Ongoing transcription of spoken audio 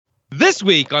This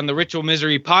week on the Ritual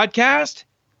Misery podcast,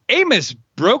 Amos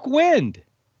broke wind.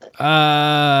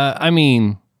 I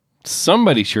mean,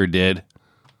 somebody sure did.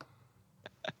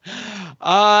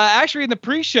 Actually, in the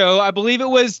pre-show, I believe it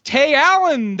was Tay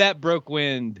Allen that broke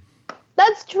wind.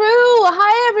 That's true.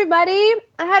 Hi, everybody.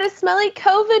 I had a smelly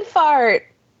COVID fart.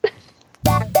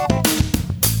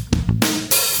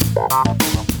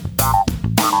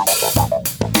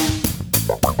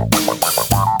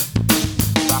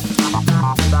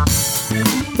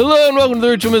 Hello and welcome to the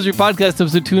Ritual Misery Podcast,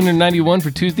 episode 291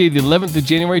 for Tuesday, the 11th of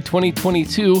January,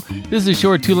 2022. This is a show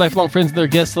where two lifelong friends and their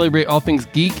guests celebrate all things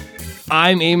geek.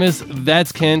 I'm Amos,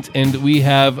 that's Kent, and we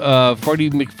have Farty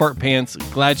McFartpants.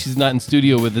 Glad she's not in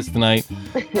studio with us tonight.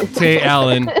 Tay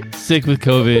Allen, sick with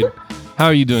COVID. How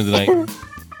are you doing tonight?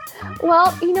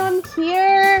 Well, I'm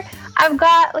here. I've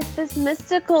got like this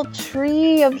mystical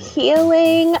tree of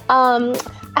healing.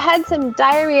 I had some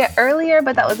diarrhea earlier,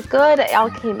 but that was good. It all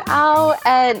came out,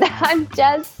 and I'm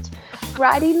just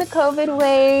riding the COVID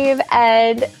wave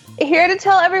and here to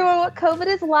tell everyone what COVID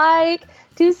is like,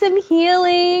 do some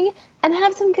healing, and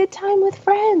have some good time with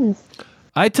friends.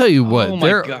 I tell you what,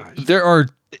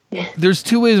 there's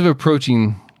two ways of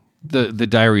approaching the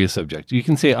diarrhea subject. You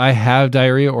can say I have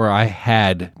diarrhea or I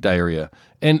had diarrhea,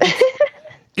 and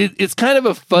it's kind of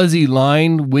a fuzzy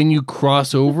line when you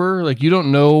cross over. Like you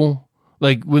don't know.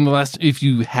 Like if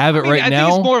you have it right now. I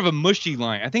think it's more of a mushy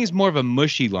line.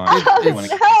 Oh,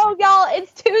 no, y'all,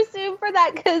 it's too soon for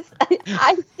that because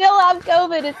I still have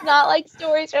COVID. It's not like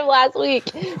stories from last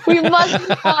week. We must move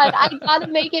on. I gotta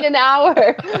make it an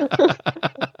hour.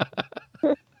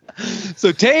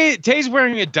 So Tay's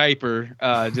wearing a diaper,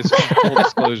 just full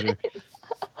disclosure.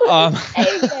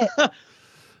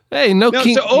 Hey, no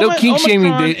king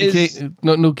shaming.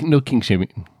 No king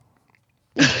shaming.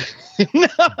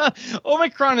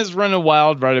 Omicron is running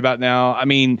wild right about now. I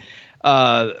mean,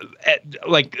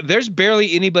 there's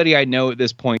barely anybody I know at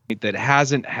this point that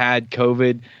hasn't had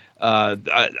COVID.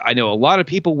 I know a lot of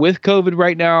people with COVID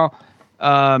right now.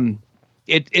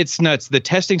 It's nuts. The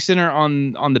testing center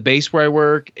on the base where I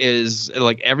work is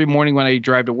like every morning when I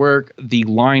drive to work, the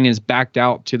line is backed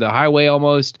out to the highway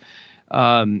almost.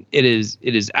 It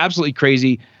is absolutely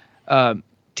crazy.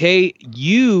 Tay,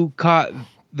 you caught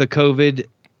the COVID.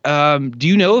 Do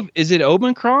you know is it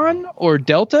Omicron or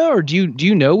Delta, or do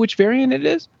you know which variant it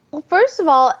is? Well, first of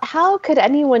all, how could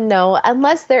anyone know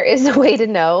unless there is a way to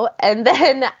know, and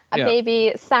then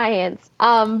maybe science.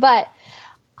 But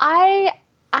I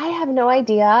have no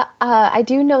idea. I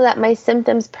do know that my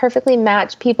symptoms perfectly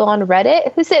match people on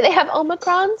Reddit who say they have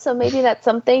Omicron, so maybe that's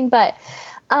something. But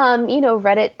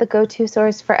Reddit, the go-to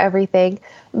source for everything.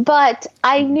 But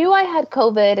I knew I had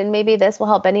COVID, and maybe this will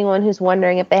help anyone who's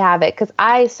wondering if they have it, because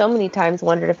I so many times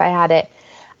wondered if I had it.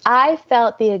 I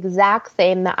felt the exact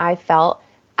same that I felt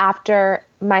after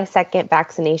my second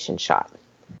vaccination shot.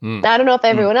 Now, I don't know if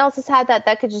everyone else has had that.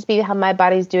 That could just be how my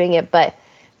body's doing it. But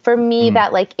for me,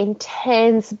 that like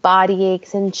intense body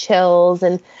aches and chills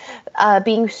and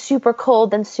being super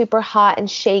cold and super hot and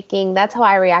shaking, that's how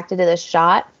I reacted to this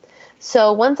shot.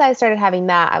 So once I started having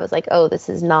that, I was like, oh, this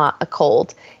is not a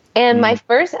cold. And I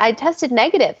tested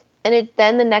negative. And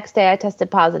then the next day I tested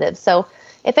positive. So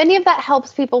if any of that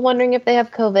helps people wondering if they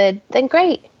have COVID, then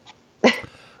great.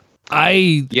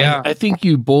 I think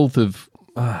you both have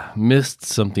missed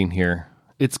something here.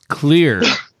 It's clear.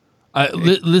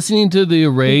 Listening to the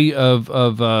array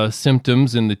of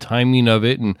symptoms and the timing of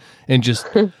it and just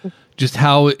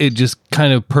how it just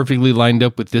kind of perfectly lined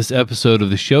up with this episode of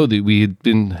the show that we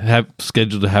had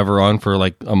scheduled to have her on for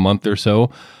like a month or so.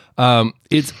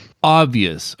 It's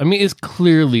obvious. I mean, it's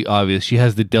clearly obvious. She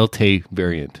has the Delta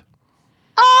variant.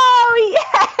 Oh,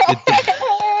 yeah.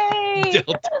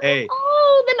 Delta.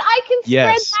 Oh, then I can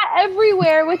spread that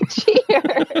everywhere with cheer.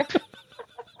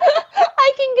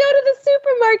 I can go to the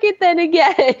supermarket then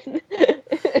again.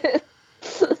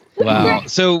 Wow.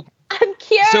 So I'm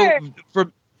cured.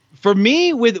 So for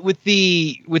me with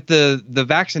the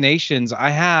vaccinations, I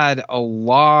had a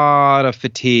lot of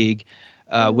fatigue.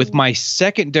 With my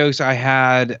second dose, I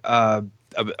had a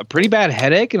pretty bad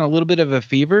headache and a little bit of a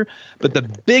fever. But the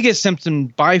biggest symptom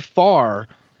by far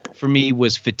for me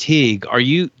was fatigue.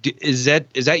 Is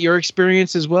that your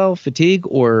experience as well? Fatigue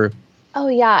or? Oh,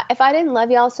 yeah. If I didn't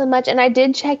love y'all so much, and I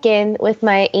did check in with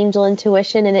my angel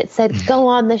intuition and it said, go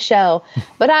on the show.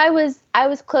 But I was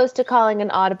close to calling an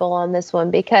audible on this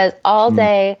one because all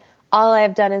day, all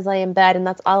I've done is lay in bed, and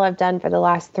that's all I've done for the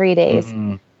last 3 days.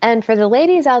 And for the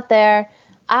ladies out there,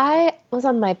 I was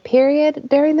on my period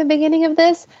during the beginning of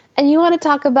this, and you want to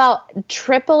talk about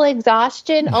triple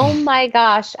exhaustion? Oh my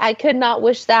gosh, I could not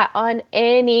wish that on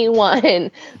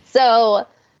anyone. So,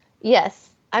 yes,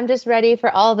 I'm just ready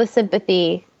for all the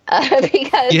sympathy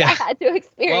because I had to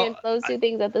experience those two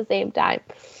things at the same time.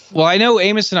 Well, I know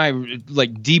Amos and I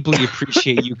like deeply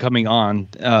appreciate you coming on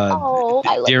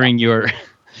during your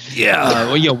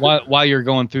while you're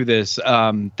going through this.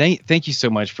 Thank you so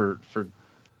much for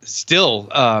still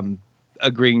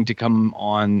agreeing to come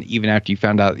on even after you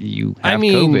found out you have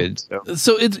COVID.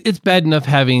 So it's bad enough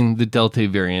having the Delta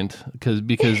variant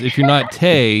because if you're not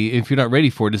if you're not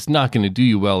ready for it, it's not going to do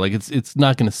you well. Like it's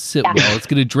not going to sit well. It's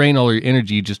going to drain all your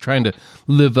energy just trying to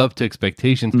live up to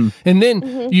expectations. And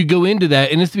then you go into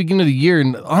that, and it's the beginning of the year,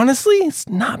 and honestly, it's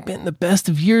not been the best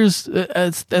of years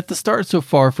at the start so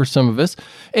far for some of us.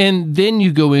 And then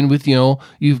you go in with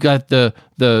you've got the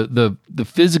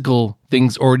physical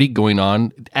things already going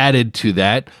on added to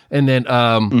that, and then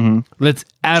let's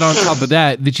add on top of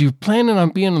that you're planning on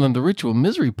being on the Ritual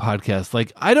Misery podcast.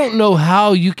 Like, I don't know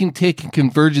how you can take a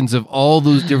convergence of all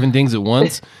those different things at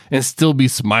once and still be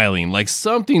smiling. Like,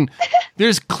 something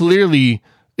there's clearly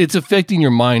it's affecting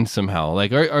your mind somehow.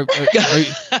 Like,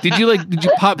 did you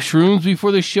pop shrooms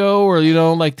before the show, or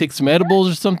like take some edibles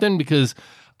or something? Because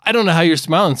I don't know how you're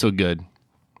smiling so good.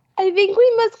 I think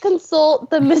we must consult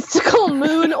the mystical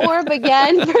moon orb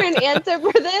again for an answer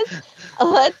for this.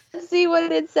 Let's see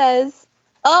what it says.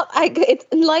 It's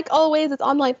like always, it's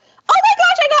online. Oh my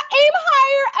gosh, I got aim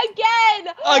higher again!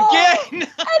 And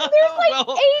there's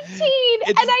 18,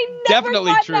 and I never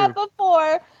got that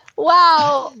before.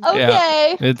 Wow.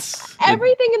 Okay. Yeah,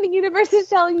 everything in the universe is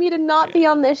telling me to not be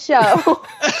on this show.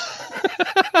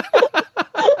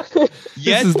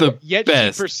 Yet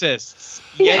best. She persists.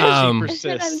 She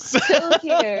persists. I'm still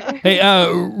here. Hey,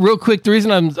 real quick, the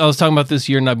reason I was talking about this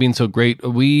year not being so great,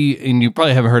 and you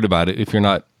probably haven't heard about it if you're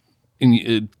not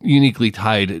uniquely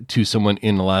tied to someone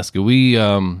in Alaska. We,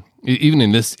 even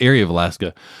in this area of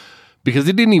Alaska, because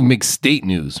it didn't even make state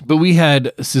news, but we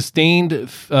had sustained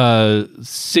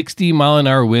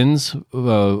 60-mile-an-hour winds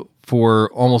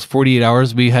for almost 48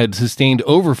 hours. We had sustained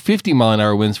over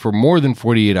 50-mile-an-hour winds for more than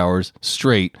 48 hours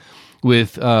straight,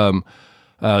 with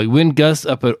wind gusts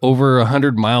up at over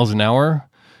 100 miles an hour.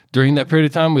 During that period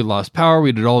of time, we lost power.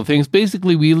 We did all the things.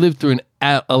 Basically, we lived through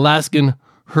an Alaskan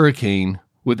hurricane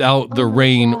without the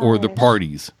rain or the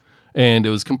parties. And it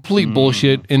was complete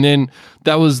bullshit. And then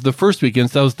that was the first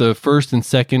weekend. So that was the first and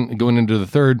second going into the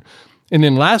third. And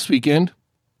then last weekend,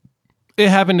 it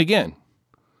happened again.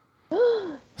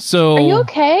 So, are you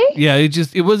okay? Yeah,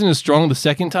 it wasn't as strong the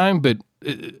second time, but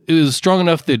it was strong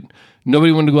enough that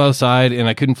nobody wanted to go outside, and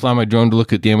I couldn't fly my drone to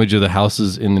look at damage of the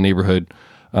houses in the neighborhood.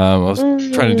 I was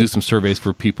trying to do some surveys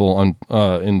for people on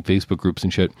in Facebook groups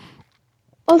and shit.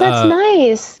 Oh, that's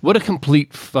nice. What a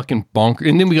complete fucking bonker.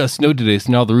 And then we got snow today,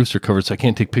 so now the roofs are covered, so I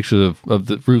can't take pictures of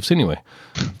the roofs anyway.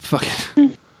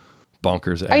 Fucking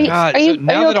bonkers. Are you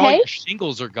that all okay? your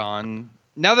shingles are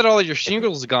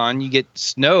gone, you get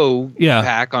snow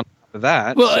pack on top of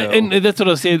that. Well, and that's what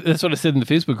I was saying. That's what I said in the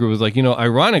Facebook group. Was like,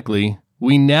 ironically,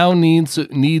 we now need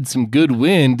some good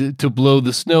wind to blow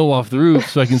the snow off the roof,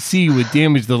 so I can see what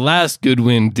damage the last good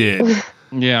wind did.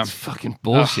 Yeah, it's fucking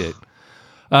bullshit.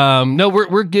 No,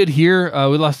 we're good here.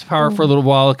 We lost power for a little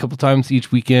while, a couple times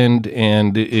each weekend,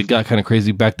 and it got kind of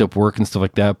crazy, backed up work and stuff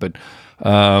like that. But,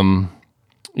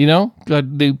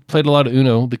 they played a lot of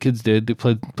Uno. The kids did. They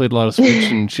played a lot of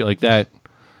Switch and shit like that.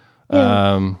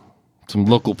 Some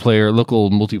local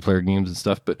multiplayer games and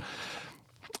stuff. But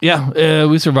yeah,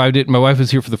 we survived it. My wife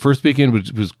was here for the first weekend,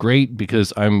 which was great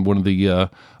because I'm one of the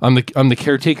I'm the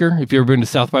caretaker. If you've ever been to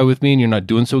South by with me and you're not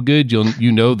doing so good,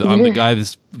 you know that I'm the guy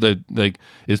that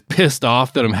is pissed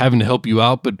off that I'm having to help you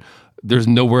out, but there's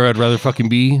nowhere I'd rather fucking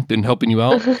be than helping you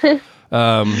out.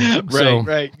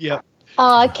 Right, yeah.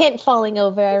 Kent falling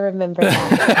over. I remember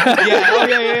that.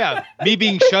 Yeah. Me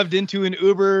being shoved into an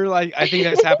Uber. Like, I think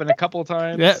that's happened a couple of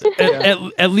times.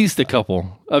 At least a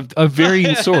couple of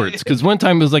varying sorts. Because one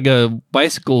time it was like a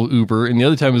bicycle Uber, and the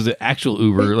other time it was an actual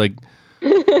Uber. Like,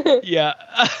 yeah.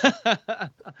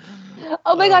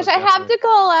 Oh my gosh! I have to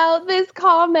call out this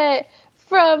comment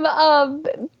from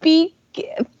B.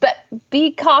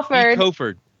 Cofford.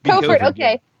 Cofford.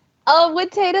 Okay.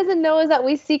 What Tay doesn't know is that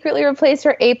we secretly replaced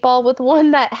her 8-ball with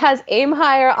one that has aim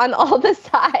higher on all the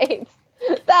sides.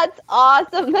 That's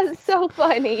awesome. That's so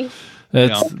funny.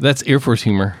 That's Air Force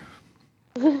humor.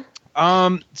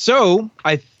 So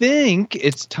I think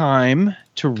it's time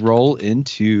to roll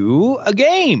into a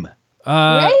game.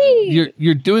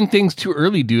 You're doing things too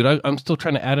early, dude. I'm still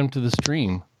trying to add him to the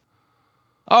stream.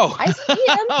 Oh, I see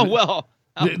him. Oh well.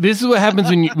 This is what happens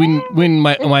when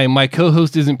my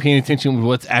co-host isn't paying attention to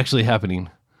what's actually happening.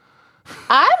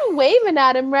 I'm waving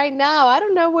at him right now. I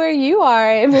don't know where you are,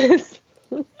 Amos.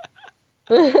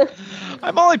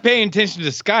 I'm only paying attention to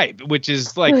Skype, which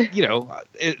is like,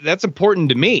 that's important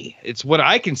to me. It's what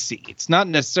I can see. It's not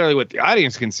necessarily what the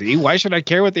audience can see. Why should I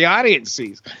care what the audience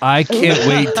sees? I can't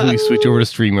wait till we switch over to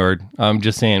StreamYard. I'm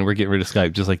just saying we're getting rid of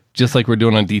Skype, just like we're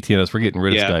doing on DTNS. We're getting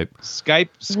rid of Skype.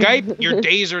 Skype, your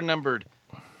days are numbered.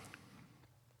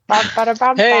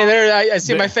 Hey, there! I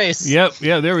see my face. Yep.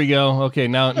 Yeah. There we go. Okay.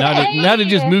 Now to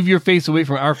just move your face away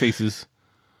from our faces.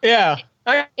 Yeah.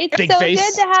 It's so good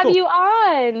to have you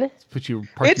on.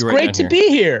 It's great to be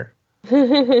here.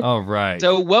 All right.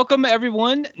 So welcome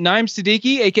everyone. Naim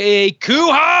Siddiqui, aka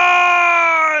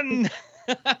Kuhan.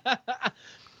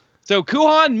 So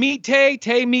Kuhan meet Tay,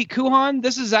 Tay meet Kuhan.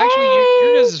 This is actually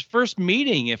your guys' first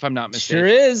meeting, if I'm not mistaken. Sure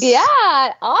is.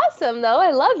 Yeah. Awesome though.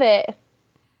 I love it.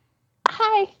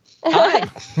 Hi.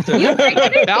 You great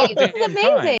energy. This is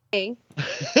amazing.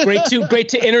 Great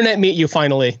to internet meet you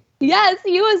finally. Yes,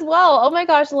 you as well. Oh my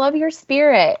gosh, love your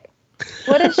spirit.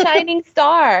 What a shining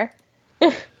star.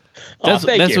 That's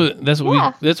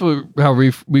how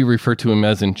we refer to him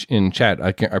as in chat.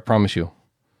 I promise you.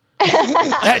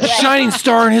 That shining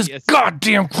star and his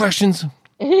goddamn questions.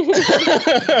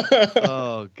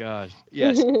 Oh gosh,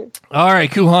 yes. All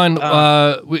right, Kuhan.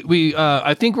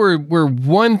 I think we're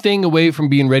one thing away from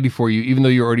being ready for you, even though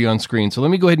you're already on screen. So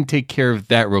let me go ahead and take care of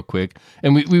that real quick.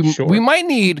 And we might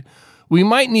need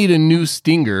a new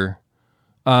stinger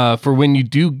for when you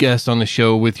do guest on the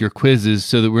show with your quizzes,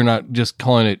 so that we're not just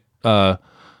calling it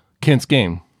Kent's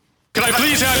Game. Can I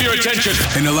please have your attention?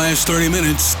 In the last 30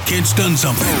 minutes, Kent's done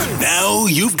something. Now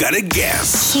you've got to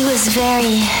guess. He was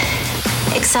very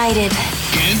excited.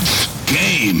 Kent's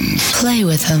Games. Play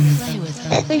with him.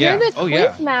 So you're the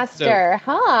quiz master,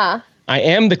 huh? I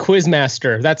am the quiz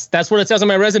master. That's what it says on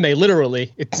my resume.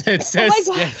 Literally, it says. Oh my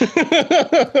God.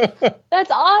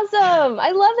 That's awesome!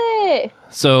 I love it.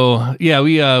 So yeah,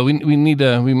 we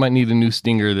might need a new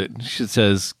stinger that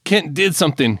says Kent did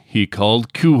something. He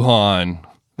called Kuhan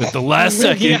at the last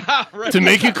second to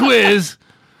make a quiz.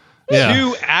 Yeah.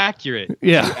 Too accurate.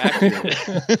 Yeah.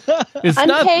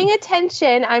 I'm paying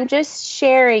attention. I'm just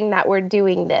sharing that we're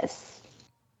doing this.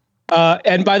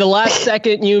 And by the last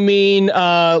second, you mean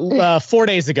 4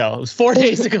 days ago. It was 4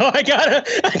 days ago. I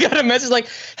got a message like,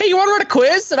 "Hey, you want to run a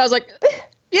quiz?" And I was like,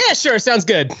 "Yeah, sure, sounds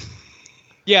good."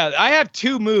 Yeah, I have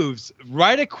two moves: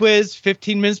 write a quiz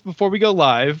 15 minutes before we go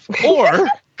live, or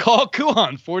call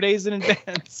Kuhan 4 days in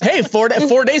advance. Hey, 4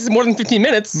 days is more than 15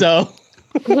 minutes, so.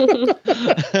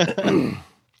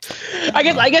 I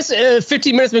guess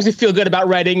 15 minutes makes me feel good about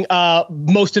writing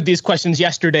most of these questions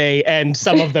yesterday and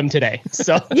some of them today.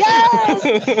 So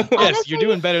yes, you're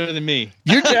doing better than me.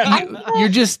 You're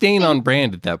just staying on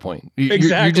brand at that point.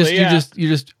 Exactly. You're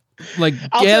just like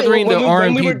gathering the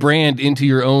RMP brand into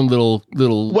your own little.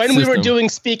 When system. we were doing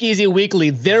Speakeasy Weekly,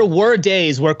 there were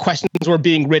days where questions were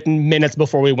being written minutes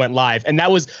before we went live, and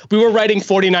we were writing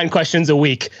 49 questions a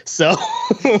week. So.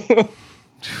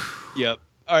 Yep.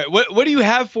 All right, what do you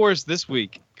have for us this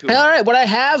week? Cool. All right, what I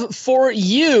have for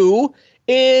you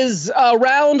is a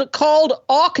round called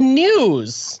Awk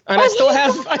News, and I still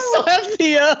have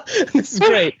the. This is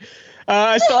great.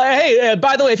 By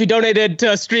the way, if you donated to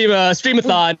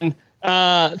Streamathon,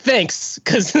 thanks,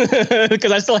 because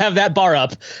I still have that bar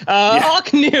up.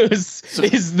 Awk News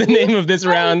is the name of this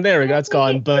round. There we go. It's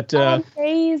gone. But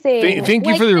amazing. Thank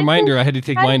you for the reminder. I had to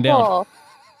take mine down.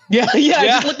 Yeah. I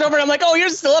just looked over and I'm like, oh,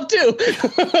 yours is still up too.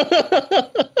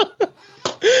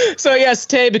 So yes,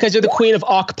 Tay, because you're the queen of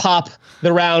Awk Pop,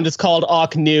 the round is called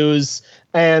Awk News,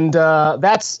 and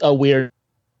that's a weird.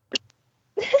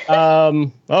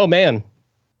 Oh man.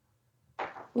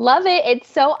 Love it. It's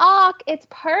so awk. It's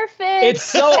perfect. It's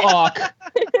so awk.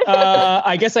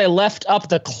 I guess I left up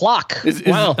the clock.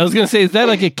 Wow. I was gonna say, is that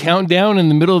like a countdown in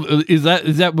the middle of? Is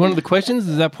that one of the questions?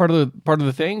 Is that part of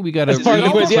the thing? We got to. Part of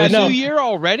the quiz. Yeah, no. New year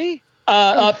already.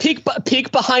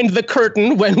 Peek behind the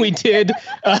curtain when we did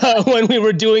when we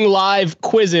were doing live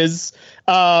quizzes.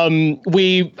 I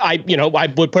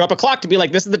would put up a clock to be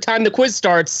like, this is the time the quiz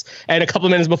starts, and a couple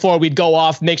of minutes before we'd go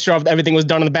off, make sure everything was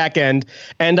done on the back end,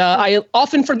 and I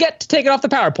often forget to take it off the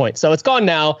PowerPoint, so it's gone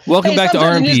now. Welcome back to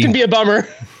RMP. News can be a bummer.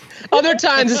 Other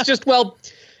times it's just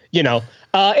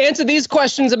answer these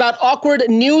questions about awkward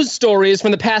news stories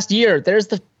from the past year. There's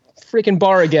the freaking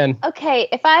bar again. Okay,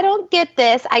 if I don't get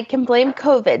this, I can blame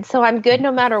COVID, so I'm good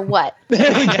no matter what.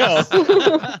 There we go.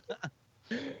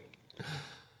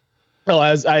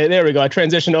 Well, there we go. I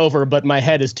transitioned over, but my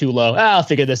head is too low. I'll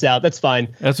figure this out. That's fine.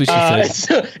 That's what she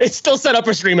said. It's still set up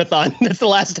for Streamathon. That's the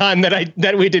last time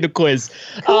that we did a quiz.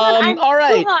 All right.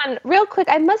 Hold on, real quick.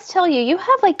 I must tell you, you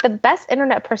have like the best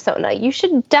internet persona. You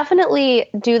should definitely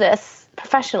do this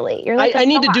professionally. You're like I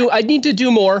need to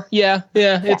do more. Yeah.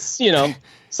 It's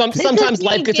sometimes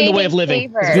life gets in the way of living.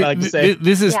 Is what I like to say.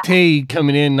 This is Tay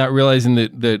coming in, not realizing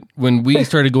that when we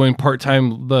started going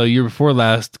part-time the year before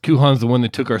last, Kuhan's the one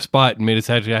that took our spot and made us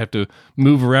actually have to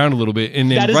move around a little bit. And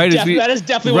then that is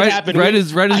definitely what happened. Right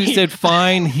as we said,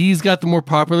 fine, he's got the more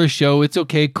popular show. It's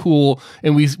okay, cool.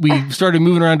 And we started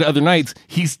moving around to other nights.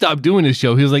 He stopped doing his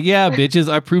show. He was like, yeah, bitches,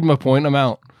 I proved my point. I'm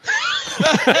out.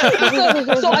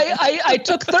 So I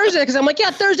took Thursday because I'm like, yeah,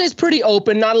 Thursday's pretty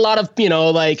open. Not a lot of,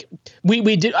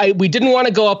 we didn't want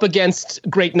to go up against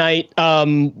Great Night,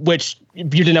 which you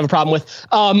didn't have a problem with.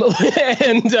 And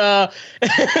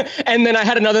then I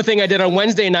had another thing I did on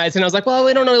Wednesday nights, and I was like, well,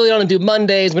 we don't really want to do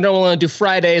Mondays. We don't want to do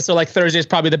Fridays. So like Thursday's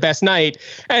probably the best night.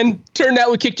 And turned out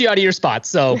we kicked you out of your spot.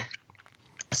 So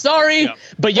sorry,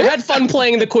 but you had fun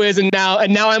playing the quiz, and now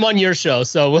I'm on your show.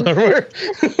 So we're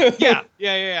yeah.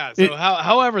 So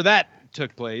however that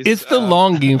took place, it's the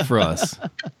long game for us.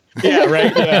 Yeah,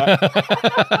 right. Yeah.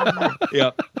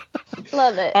 Yep.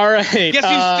 Love it. All right. Guess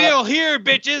who's still here,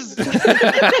 bitches?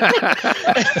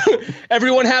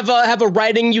 Everyone have a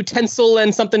writing utensil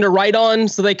and something to write on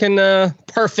so they can.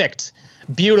 Perfect.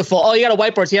 Beautiful. Oh, you got a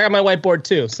whiteboard. See, I got my whiteboard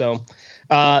too. So.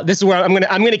 This is where I'm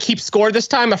gonna keep score this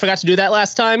time. I forgot to do that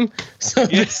last time, so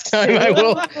this time I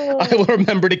will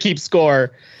remember to keep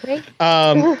score.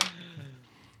 All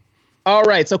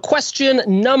right. So question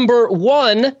number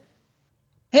 1.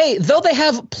 Hey, though they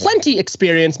have plenty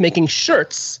experience making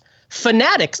shirts,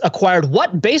 Fanatics acquired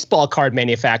what baseball card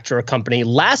manufacturer company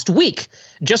last week,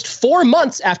 just 4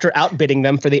 months after outbidding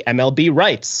them for the MLB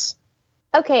rights?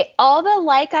 Okay, all the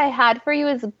like I had for you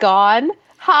is gone.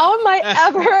 How is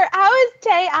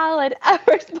Tay Allen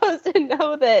ever supposed to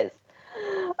know this?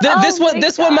 This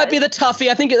one might be the toughie.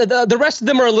 I think the rest of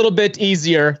them are a little bit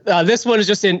easier. This one is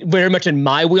just very much in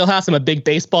my wheelhouse. I'm a big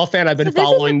baseball fan. I've been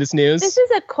following this news. This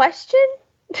is a question?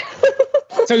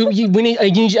 So I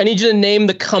need you to name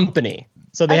the company.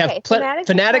 So they have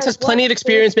Fanatics has plenty of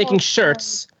experience making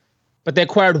shirts, but they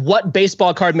acquired what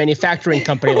baseball card manufacturing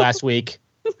company last week?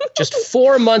 Just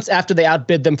 4 months after they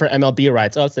outbid them for MLB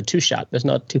rights. Oh, it's a 2-shot. There's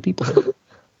not 2 people here.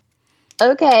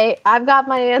 Okay, I've got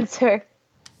my answer.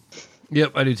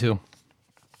 Yep, I do too.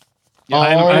 Yeah,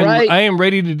 All right. I am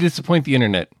ready to disappoint the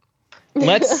internet.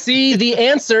 Let's see the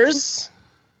answers.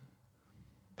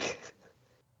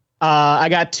 I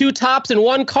got 2 Tops and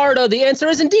 1 Cardo. The answer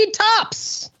is indeed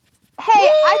Tops. Hey,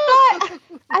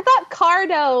 I thought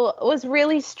Cardo was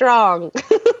really strong.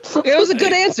 It was a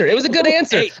good answer. Hey,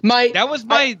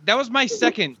 that was my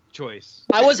second choice.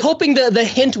 I was hoping the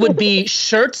hint would be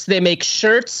shirts. They make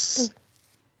shirts,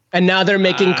 and now they're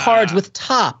making cards with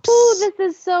tops. Ooh, this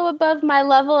is so above my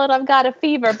level, and I've got a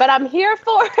fever, but I'm here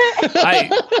for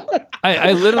it.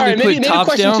 I literally maybe Tops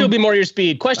question down. 2 will be more your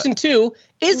speed. Question 2: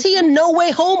 is he in No Way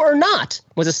Home or not?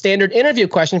 Was a standard interview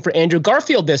question for Andrew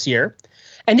Garfield this year.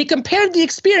 And he compared the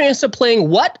experience of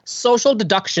playing what social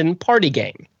deduction party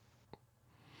game?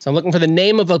 So I'm looking for the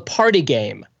name of a party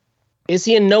game. Is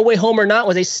he in No Way Home or not?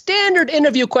 Was a standard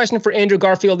interview question for Andrew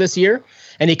Garfield this year.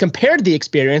 And he compared the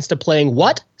experience to playing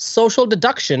what social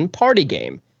deduction party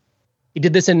game? He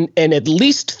did this in at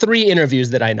least 3 interviews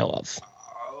that I know of.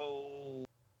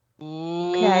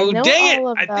 Okay, dang it!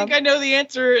 I think I know the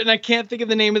answer, and I can't think of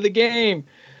the name of the game.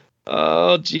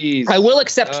 Oh, geez. I will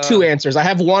accept 2 answers. I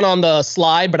have 1 on the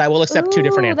slide, but I will accept 2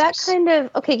 different answers.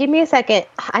 Okay, give me a second.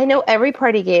 I know every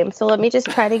party game, so let me just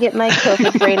try to get my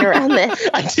COVID brain around this.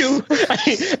 I do.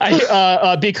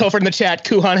 B. Kofer in the chat,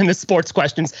 Kuhan in the sports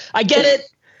questions. I get it.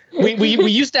 We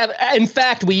used to have, in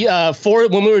fact,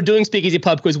 when we were doing Speakeasy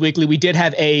Pub Quiz Weekly, we did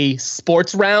have a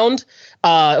sports round.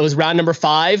 It was round number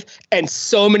 5, and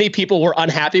so many people were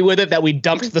unhappy with it that we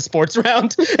dumped the sports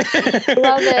round.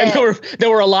 Love it. And there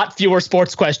were a lot fewer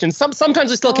sports questions. Sometimes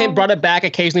we still brought it back.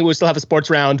 Occasionally we still have a sports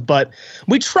round, but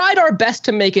we tried our best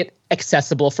to make it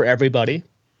accessible for everybody.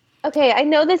 Okay, I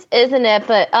know this isn't it,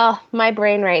 but my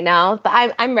brain right now.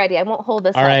 But I'm ready. I won't hold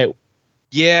this. All right.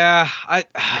 Yeah,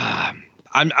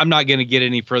 I'm not going to get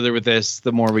any further with this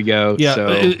the more we go. Yeah, so.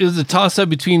 it was a toss-up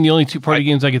between the only 2 party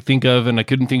games I could think of, and I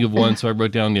couldn't think of one, so I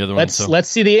wrote down the other one. Let's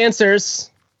see the answers.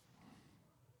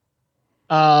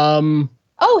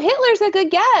 Hitler's a good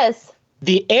guess.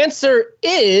 The answer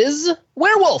is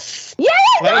Werewolf. Yay!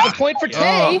 That was a point for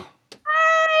Tay.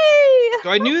 So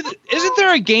I knew that. Isn't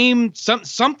there a game,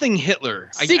 something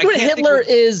Hitler? Secret Hitler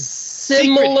is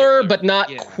similar, but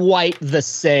not quite the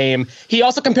same. He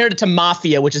also compared it to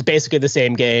Mafia, which is basically the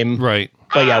same game. Right.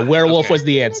 But yeah, Werewolf was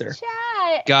the answer.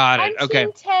 Got it. I'm okay.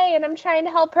 Team Tay, and I'm trying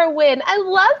to help her win. I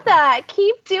love that.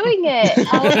 Keep doing it.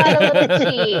 I'll add a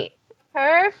little cheat.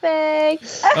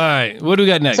 Perfect. All right, what do we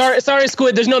got next? Sorry,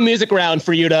 Squid. There's no music round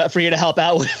for you to help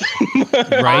out with.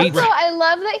 Right. Also, I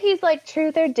love that he's like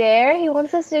truth or dare. He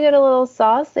wants us to get a little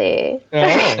saucy.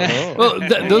 Well,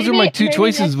 those are my two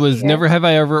choices: was never have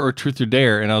I ever or truth or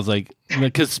dare, and I was like,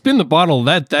 because spin the bottle,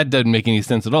 that doesn't make any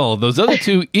sense at all. Those other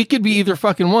two, it could be either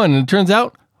fucking one, and it turns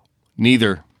out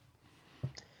neither.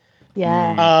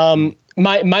 Yeah.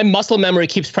 My muscle memory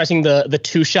keeps pressing the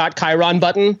 2-shot Chiron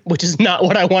button, which is not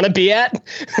what I want to be at.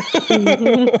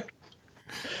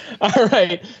 All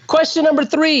right. Question number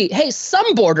 3. Hey,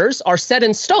 some borders are set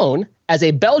in stone, as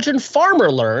a Belgian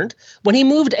farmer learned when he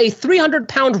moved a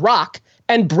 300-pound rock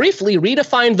and briefly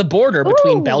redefined the border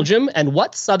between Belgium and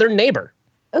what southern neighbor?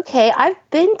 Okay, I've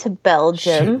been to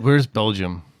Belgium. Shit, where's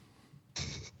Belgium?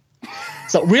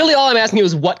 So really all I'm asking you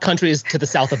is what country is to the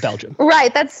south of Belgium?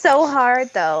 Right, that's so hard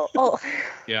though. Oh.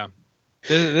 Yeah.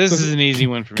 This is an easy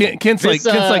one for me. Kent's like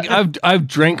I've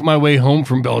drank my way home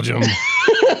from Belgium.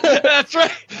 That's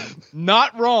right.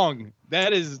 Not wrong.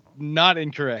 That is not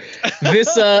incorrect.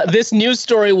 This news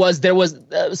story was the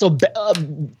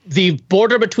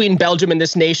border between Belgium and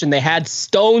this nation, they had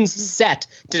stones set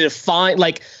to define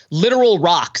like literal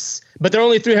rocks, but they're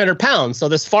only 300 pounds. So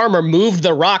this farmer moved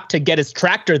the rock to get his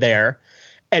tractor there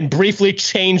and briefly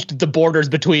changed the borders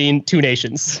between two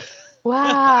nations.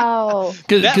 Wow.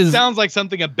 That sounds like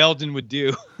something a Belgian would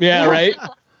do. Yeah, right?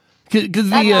 Because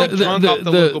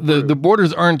the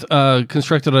borders aren't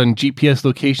constructed on GPS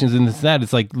locations and that.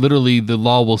 It's like literally the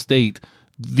law will state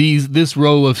this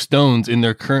row of stones in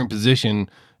their current position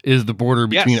is the border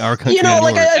between our country and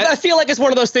yours. I feel like it's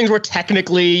one of those things where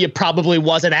technically it probably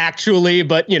wasn't actually,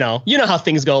 but you know how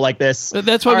things go like this.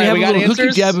 That's why we have a little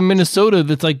hooky jab in Minnesota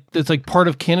that's like part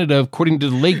of Canada according to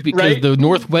the lake, because the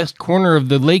northwest corner of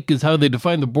the lake is how they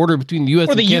define the border between the U.S.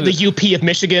 and Canada. Or the UP of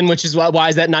Michigan, which is why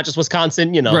is that not just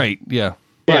Wisconsin? Right? Yeah.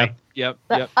 Right. Yep.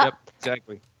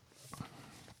 Exactly.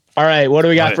 All right, what do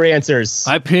we got for answers?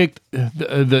 I picked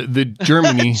the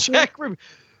Germany. Czech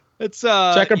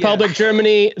Republic,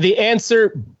 Germany. The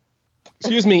answer,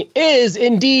 is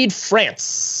indeed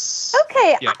France.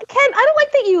 Okay, Ken, I don't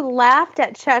like that you laughed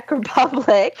at Czech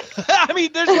Republic. I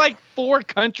mean, there's like 4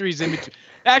 countries in between.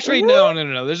 Actually,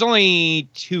 no. There's only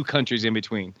 2 countries in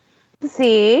between.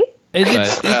 See?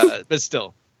 But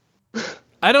still.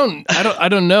 I don't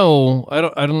know.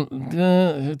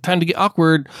 Time to get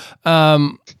awkward.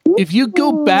 If you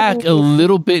go back a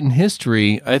little bit in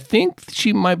history, I think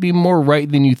she might be more right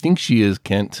than you think she is,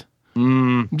 Kent.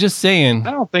 I'm just saying.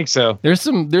 I don't think so. There's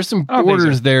some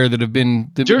borders there that have been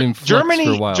Germany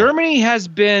for a while. Germany has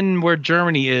been where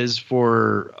Germany is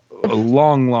for a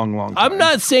long time. I'm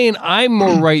not saying I'm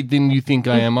more right than you think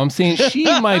I am. I'm saying she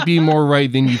might be more right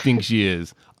than you think she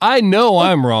is. I know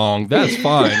I'm wrong. That's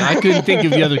fine. I couldn't think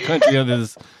of the other country other than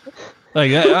this.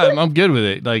 Like I'm good with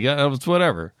it. Like it's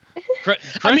whatever.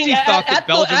 I mean, at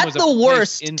the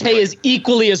worst, Tay is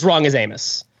equally as wrong as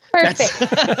Amos. Perfect.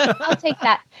 I'll take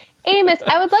that. Amos,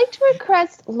 I would like to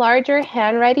request larger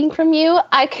handwriting from you.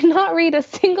 I cannot read a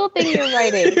single thing you're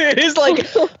writing. It is like,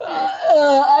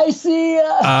 I see.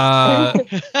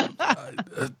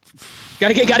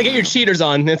 Gotta get your cheaters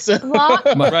on. It's block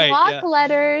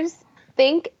letters.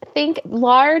 Think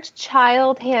large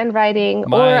child handwriting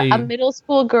or a middle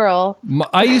school girl.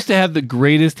 I used to have the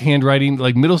greatest handwriting.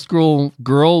 Like middle school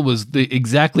girl was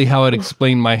exactly how I'd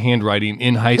explain my handwriting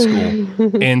in high school.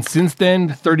 And since then,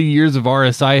 30 years of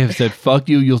RSI have said, fuck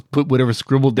you, you'll put whatever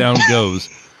scribbled down goes.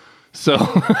 So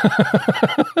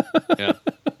yeah.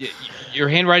 Your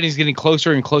handwriting is getting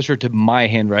closer and closer to my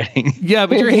handwriting. Yeah,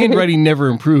 but your handwriting never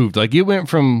improved. Like it went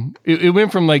from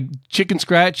like chicken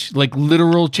scratch, like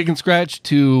literal chicken scratch,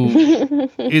 to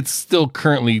it's still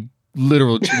currently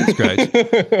literal chicken scratch.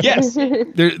 Yes.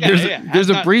 There's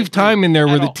a brief time in there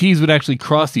where the T's would actually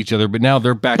cross each other, but now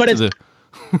they're back to the.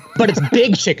 But it's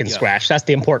big chicken scratch. That's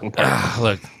the important part.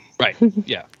 Look. Right.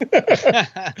 Yeah.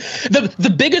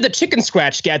 The bigger the chicken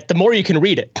scratch get, the more you can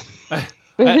read it.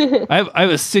 I have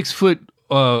a 6-foot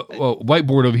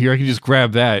whiteboard over here. I can just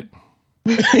grab that.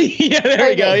 Yeah,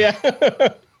 there you go. Yeah.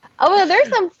 Oh, well, there's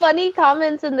some funny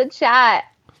comments in the chat.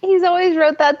 He's always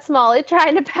wrote that small,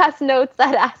 trying to pass notes,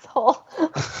 that asshole.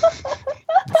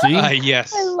 See?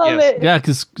 Yes. I love it. Yeah,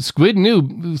 because Squid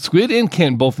and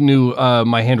Kent both knew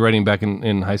my handwriting back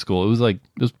in high school. It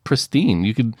was pristine.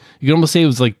 You could almost say it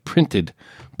was like printed.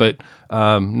 But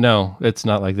no, it's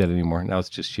not like that anymore. Now it's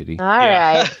just shitty.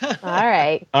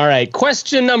 All right.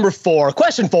 Question number 4.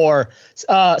 Question 4.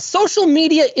 Social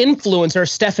media influencer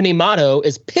Stephanie Matto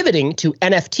is pivoting to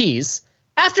NFTs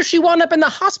after she wound up in the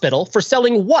hospital for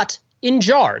selling what in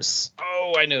jars?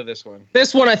 Oh, I know this one.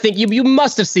 This one, I think you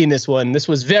must have seen this one. This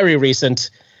was very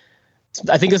recent.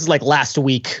 I think this is like last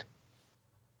week.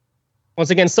 Once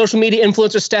again, social media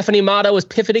influencer Stephanie Matto is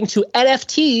pivoting to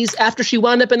NFTs after she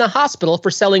wound up in the hospital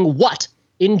for selling what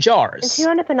in jars? And she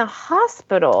wound up in a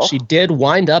hospital. She did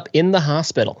wind up in the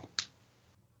hospital.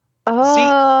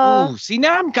 Oh. See,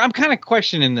 now I'm kind of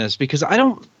questioning this because I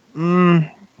don't.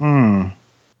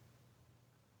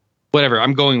 Whatever.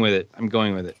 I'm going with it.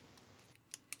 Okay.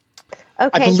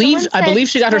 I believe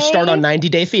she got her start on 90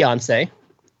 Day Fiancé.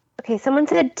 Okay, someone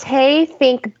said Tay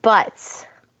think butts.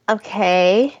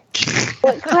 Okay.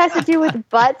 What has to do with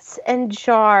butts and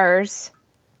jars?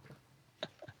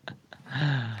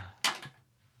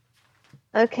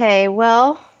 Okay,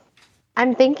 well,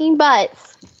 I'm thinking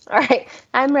butts. All right,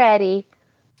 I'm ready.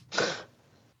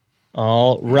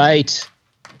 All right.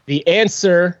 The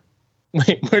answer.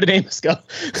 Wait, where did Amos go?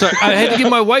 Sorry, I had to get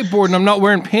my whiteboard and I'm not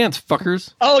wearing pants,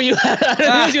 fuckers. Oh, you have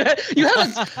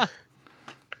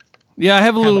Yeah, I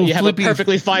have a little you have flippy. a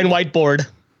perfectly fine whiteboard.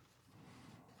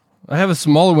 I have a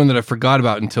smaller one that I forgot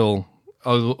about until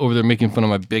I was over there making fun of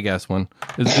my big ass one.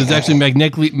 It's actually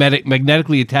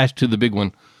magnetically attached to the big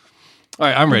one. All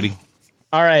right, I'm ready.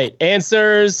 All right,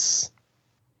 answers.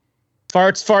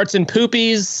 Farts, and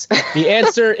poopies. The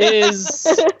answer is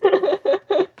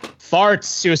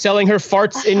farts. She was selling her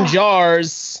farts in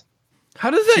jars. How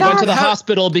does that? She went to the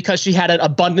hospital because she had an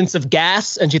abundance of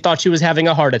gas and she thought she was having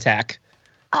a heart attack.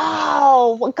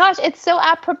 Oh, well, gosh, it's so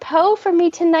apropos for me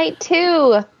tonight,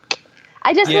 too.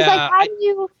 I just was like, how do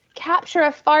you capture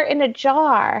a fart in a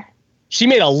jar? She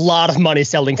made a lot of money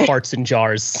selling farts in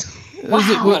jars.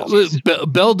 Wow.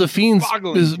 Belle Delphine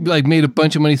is like made a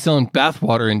bunch of money selling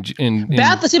bathwater in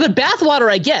See, but bathwater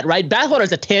I get, right? Bathwater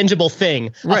is a tangible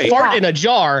thing. Right. A fart in a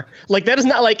jar, like that is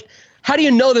not like, how do you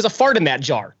know there's a fart in that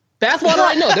jar? Bathwater,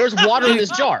 I know. There's water in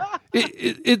this jar.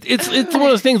 It's one of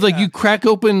those things like you crack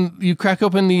open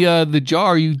the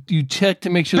jar, you check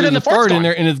to make sure there's a fart in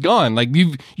there and it's gone. Like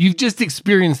you've just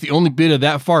experienced the only bit of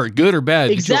that fart, good or bad,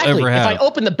 that you'll ever have. If I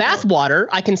open the bathwater,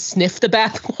 I can sniff the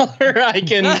bathwater. I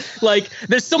can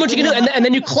there's so much you can do, and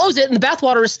then you close it and the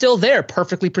bathwater is still there,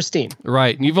 perfectly pristine.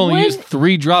 Right, and you've only used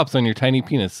 3 drops on your tiny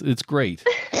penis. It's great.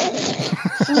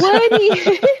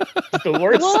 The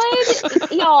worst.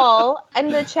 Would y'all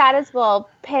in the chat as well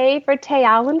pay for Tay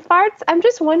Allen farts? I'm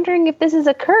just wondering if this is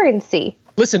a currency.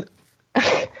 Listen,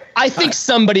 I think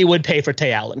somebody would pay for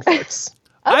Tay Allen farts.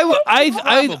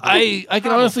 I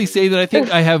can honestly say that I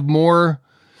think I have more.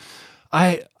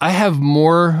 I have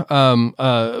more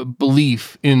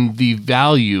belief in the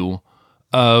value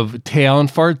of Tay Allen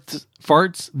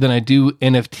farts than I do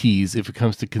NFTs if it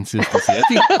comes to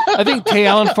consistency. I think Tay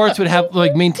Allen farts would have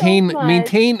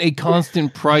maintain a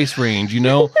constant price range,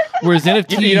 whereas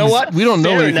NFTs, you know what? We don't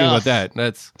know Fair anything enough. about that.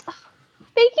 That's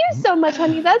Thank you so much,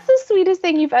 honey. That's the sweetest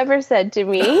thing you've ever said to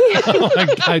me. oh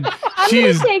my God. She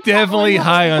is definitely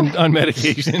high on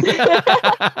medication.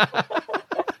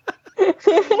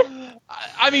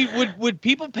 I mean, would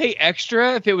people pay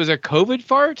extra if it was a COVID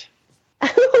fart?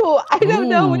 Ooh, I don't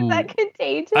know. Is that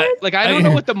contagious? I don't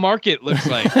know what the market looks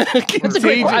like. That's a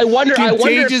great. I wonder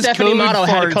if Stephanie Matto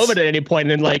had COVID at any point,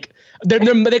 and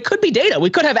there could be data. We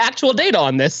could have actual data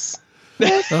on this.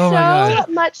 They're so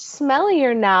much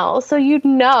smellier now, so you'd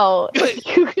know.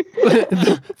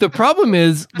 The problem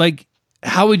is,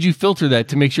 how would you filter that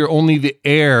to make sure only the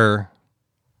air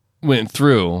went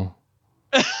through?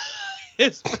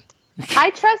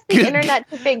 I trust the internet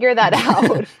to figure that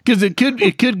out. Because it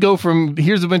could go from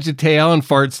here's a bunch of Tay Allen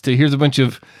farts to here's a bunch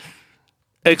of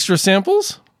extra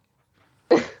samples.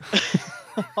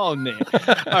 Oh man!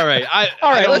 All right,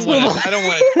 let's move on. I don't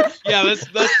want. Yeah, let's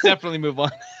definitely move on.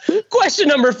 Question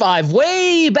number 5.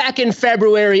 Way back in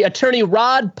February, attorney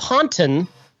Rod Ponton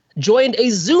joined a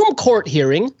Zoom court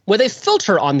hearing with a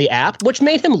filter on the app, which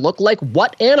made him look like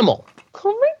what animal?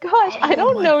 Oh my gosh, I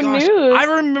don't know news. I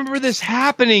remember this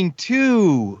happening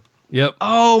too. Yep.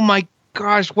 Oh my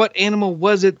gosh, what animal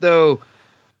was it though?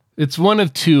 It's one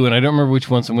of 2, and I don't remember which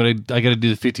one, so I got to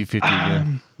do the 50-50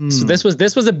 again. So this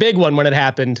was a big one when it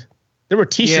happened. There were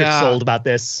T-shirts sold about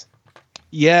this.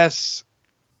 Yes.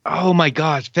 Oh my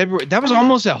gosh, February. That was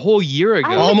almost a whole year ago.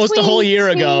 Almost a whole year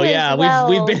ago. Yeah,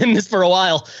 we've been in this for a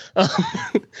while.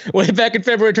 Way back in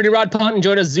February, attorney Rod Ponton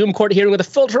joined a Zoom court hearing with a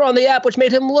filter on the app, which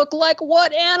made him look like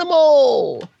what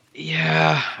animal?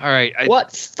 Yeah. All right.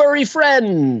 What furry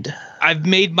friend? I've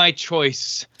made my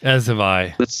choice. As have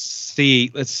I. Let's see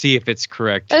if it's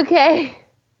correct. Okay.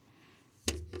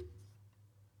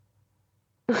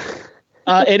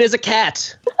 It is a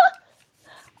cat.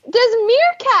 Does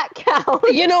meerkat count?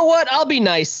 You know what? I'll be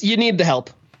nice. You need the help.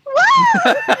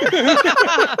 What?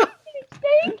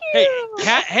 Thank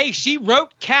Cat. Hey, she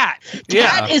wrote cat.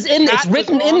 Cat is in. It's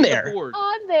written in there.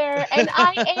 On there, and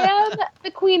I am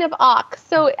the queen of Ock,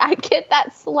 so I get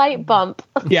that slight bump.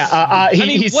 Yeah.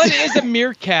 What is a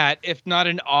meerkat if not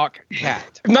an Ock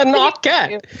cat? Not an Ock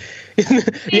cat.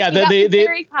 Yeah. The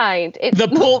very kind.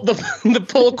 The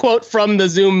pull quote from the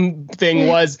Zoom thing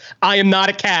was, "I am not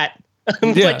a cat."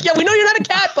 Like, yeah, we know you're not a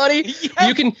cat, buddy. Yeah.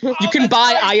 You can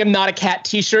buy "I am not a cat"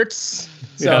 T-shirts.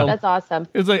 So that's awesome.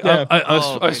 It's like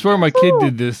I swear my kid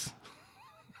did this.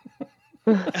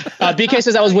 BK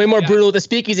says I was way more brutal with the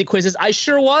speakeasy quizzes. I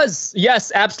sure was.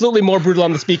 Yes, absolutely more brutal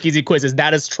on the speakeasy quizzes.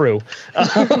 That is true.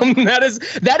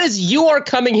 That is you are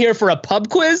coming here for a pub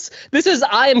quiz. This is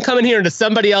I am coming here into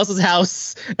somebody else's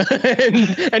house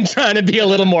and trying to be a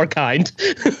little more kind.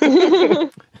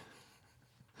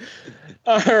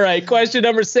 All right, question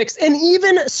number 6. In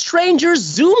even stranger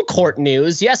Zoom court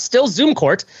news, yes, still Zoom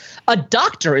court, a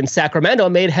doctor in Sacramento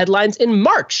made headlines in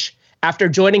March after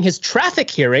joining his traffic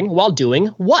hearing while doing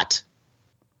what?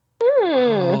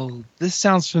 Oh, this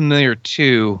sounds familiar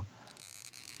too.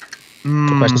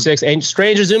 Question 6. In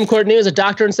stranger Zoom court news, a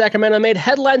doctor in Sacramento made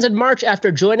headlines in March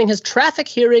after joining his traffic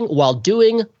hearing while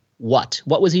doing what?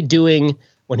 What was he doing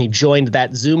when he joined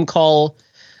that Zoom call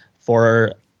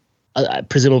for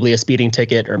presumably a speeding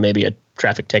ticket or maybe a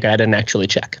traffic ticket? I didn't actually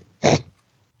check.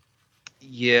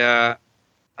 Yeah.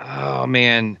 Oh,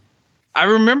 man. I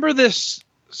remember this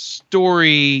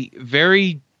story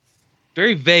very,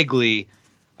 very vaguely.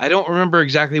 I don't remember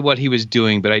exactly what he was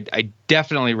doing, but I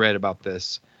definitely read about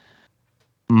this.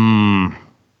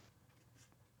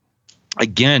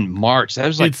 Again, March. That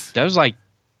was like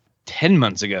 10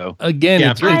 months ago. Again,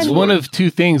 it's one of two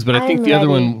things, but I think the other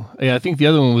one. Yeah, I think the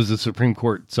other one was the Supreme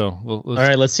Court. So, all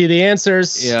right, let's see the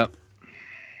answers. Yeah.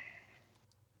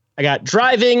 I got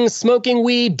driving, smoking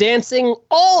weed, dancing,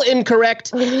 all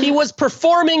incorrect. He was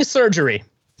performing surgery.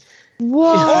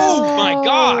 Whoa. Oh my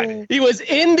God. He was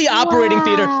in the operating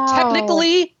theater.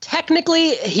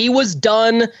 Technically, he was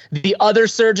done. The other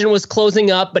surgeon was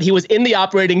closing up, but he was in the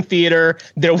operating theater.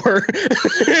 There were,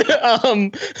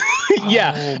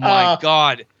 yeah. Oh my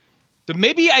God. So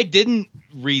maybe I didn't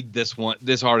read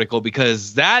this article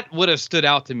because that would have stood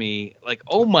out to me. Like,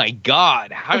 oh my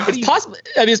God. It's possible.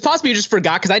 I mean, it's possible you just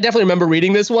forgot because I definitely remember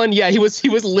reading this one. Yeah, he was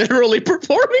literally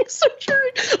performing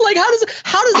surgery. Like, how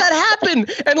does that happen?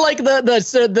 And like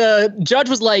the judge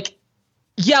was like,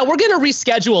 yeah, we're gonna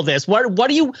reschedule this. Why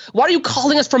are you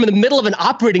calling us from in the middle of an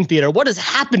operating theater? What is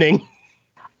happening?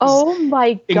 Oh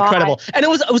my God. Incredible. And it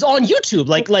was on YouTube,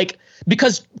 like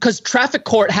because traffic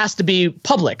court has to be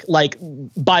public, like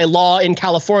by law in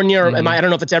California, or I don't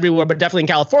know if it's everywhere, but definitely in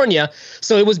California.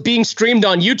 So it was being streamed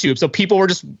on YouTube. So people were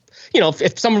just,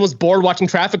 if someone was bored watching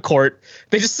traffic court,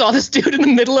 they just saw this dude in the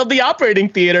middle of the operating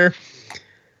theater.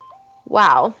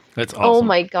 Wow. That's awesome. Oh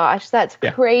my gosh, that's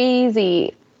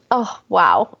crazy. Oh,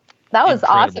 wow. That was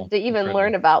awesome to even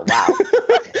learn about. Wow.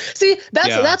 See,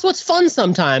 that's what's fun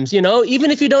sometimes,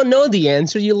 even if you don't know the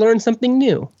answer, you learn something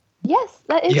new. Yes,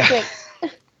 that is great.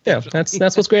 Yeah,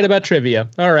 that's what's great about trivia.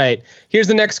 All right. Here's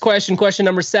the next question. Question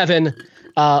number 7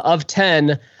 of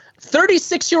 10.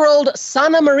 36-year-old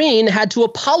Sanna Marin had to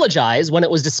apologize when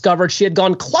it was discovered she had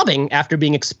gone clubbing after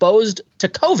being exposed to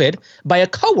COVID by a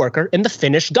coworker in the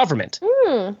Finnish government.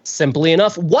 Simply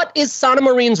enough, what is Sanna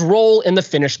Marin's role in the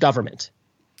Finnish government?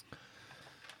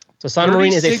 So Sanna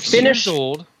Marin is a Finnish.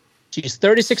 She's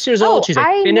 36 years old. She's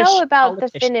a Finnish know about the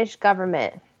Finnish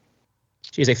government.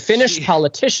 She's a Finnish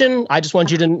politician. I just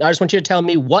want you to tell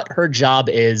me what her job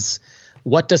is.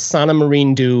 What does Sanna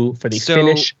Marin do for the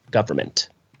Finnish government?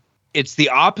 It's the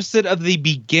opposite of the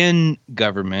Begin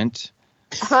government.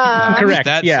 Correct.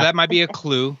 That might be a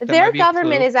clue. Their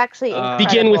government is actually incredible.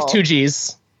 Begin with 2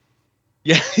 G's.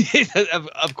 Yeah,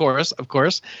 of course.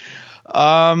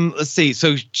 Let's see.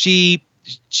 So she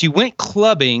went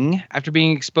clubbing after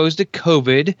being exposed to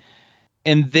COVID,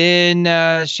 and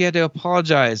then she had to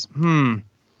apologize.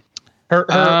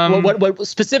 What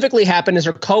specifically happened is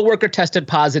her coworker tested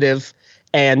positive,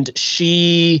 and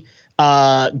she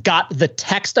got the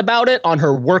text about it on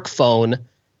her work phone,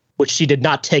 which she did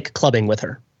not take clubbing with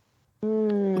her.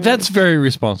 That's very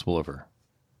responsible of her.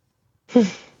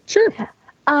 Sure. Okay.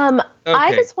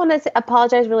 I just want to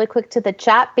apologize really quick to the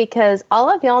chat because all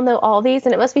of y'all know all these,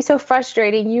 and it must be so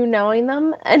frustrating you knowing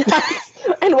them and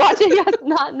and watching us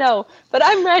not know. But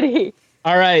I'm ready.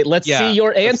 All right, let's see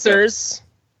your answers.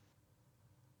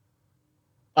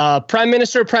 Prime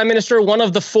Minister, one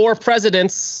of the 4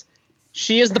 presidents.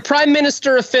 She is the Prime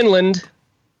Minister of Finland.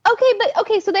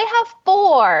 Okay, so they have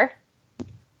 4.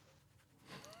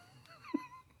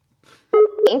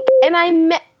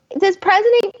 And does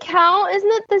president count?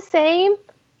 Isn't it the same?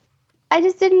 I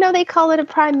just didn't know they call it a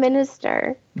prime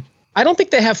minister. I don't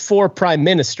think they have 4 prime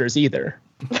ministers either.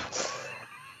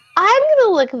 I'm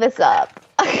gonna look this up.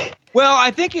 Well,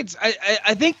 I think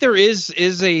I think there is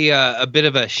a bit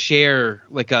of a share,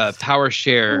 like a power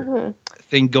share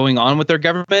thing going on with their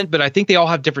government, but I think they all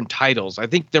have different titles. I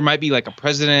think there might be like a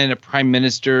president, a prime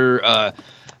minister,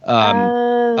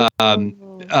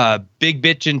 big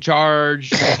bitch in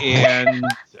charge, and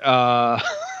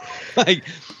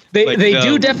they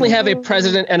do definitely have a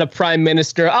president and a prime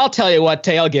minister. I'll tell you what,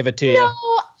 Tay, I'll give it to you. No,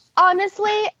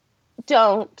 honestly,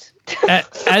 don't.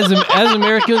 As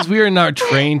Americans, we are not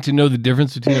trained to know the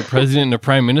difference between a president and a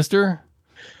prime minister.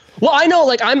 Well, I know,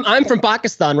 like I'm from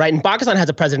Pakistan, right? And Pakistan has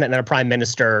a president and a prime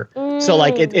minister, so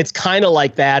like it's kind of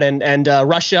like that. And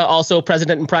Russia also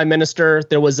president and prime minister.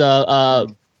 There was I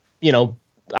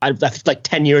think like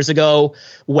 10 years ago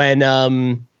when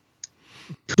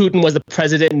Putin was the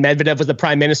president and Medvedev was the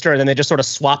prime minister, and then they just sort of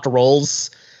swapped roles,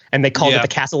 and they called it the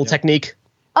castle technique.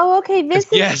 Oh, okay.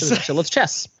 This is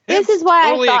chess. This is why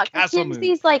Totally I thought there's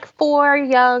these like 4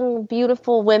 young,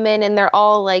 beautiful women, and they're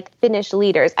all like Finnish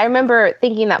leaders. I remember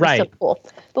thinking that was so cool.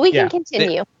 But we can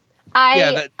continue.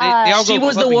 She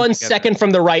was the one second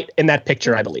from the right in that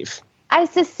picture, I believe. I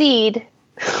secede.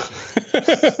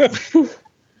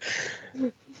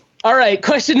 All right,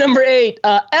 question number 8.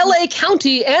 LA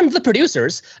County and the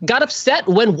producers got upset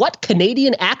when what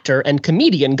Canadian actor and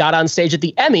comedian got on stage at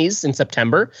the Emmys in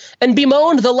September and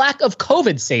bemoaned the lack of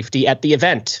COVID safety at the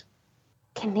event?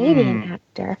 Canadian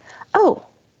actor. Oh.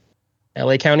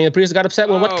 LA County and the producers got upset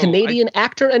when what Canadian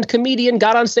actor and comedian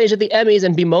got on stage at the Emmys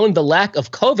and bemoaned the lack of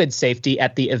COVID safety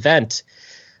at the event.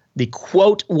 The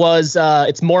quote was,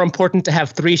 "It's more important to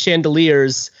have 3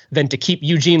 chandeliers than to keep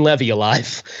Eugene Levy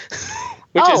alive."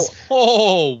 Which is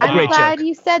a great glad joke.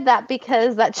 you said that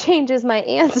because that changes my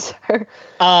answer.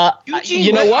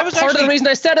 You know what? Part of the reason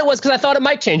I said it was because I thought it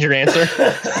might change your answer.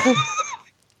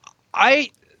 I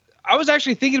was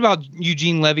actually thinking about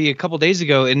Eugene Levy a couple days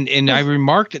ago, and I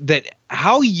remarked that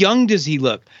how young does he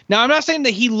look? Now, I'm not saying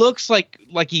that he looks like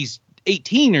he's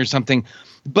 18 or something,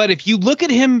 but if you look at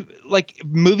him like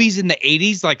movies in the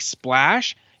 80s, like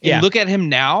Splash, and look at him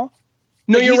now.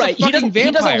 No, you're right. He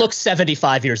doesn't look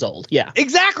 75 years old. Yeah,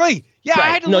 exactly. Yeah, right. I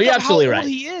had to look you're up absolutely how right. old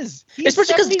he is.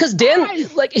 Especially because Dan,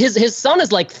 like his son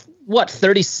is like what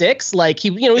 36. Like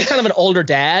he's kind of an older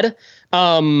dad.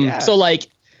 So like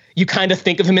you kind of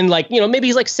think of him in like maybe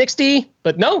he's like 60,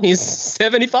 but no, he's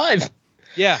 75.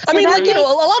 Yeah, I mean like a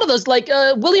lot of those like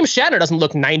William Shatner doesn't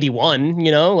look 91.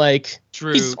 Like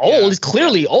true. He's old. Yeah. He's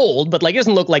clearly old, but like he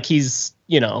doesn't look like he's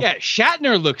Yeah,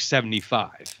 Shatner looks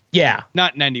 75. Yeah.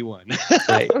 Not 91.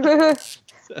 Right.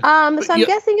 So I'm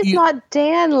guessing it's not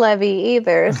Dan Levy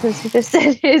either, since you just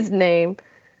said his name.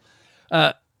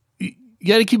 You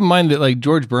got to keep in mind that like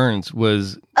George Burns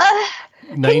was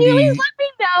 90. Can you please let me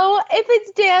know if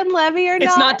it's Dan Levy or not?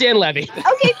 It's not Dan Levy.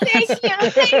 Okay, thank you.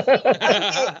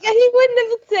 He wouldn't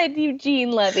have said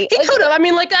Eugene Levy. He could have. I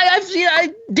mean, like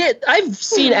I've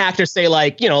seen actors say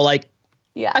like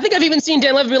yeah. I think I've even seen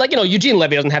Dan Levy be like, Eugene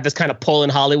Levy doesn't have this kind of pull in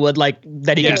Hollywood like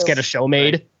that he can just get a show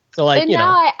made. Right. So like,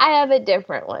 now I have a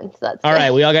different one. So that's all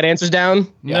right. We all got answers down?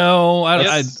 No,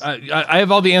 I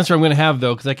have all the answer I'm going to have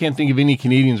though, because I can't think of any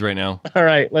Canadians right now. All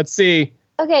right, let's see.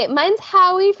 Okay, mine's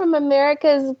Howie from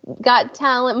America's Got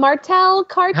Talent. Martel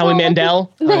Cartel. Howie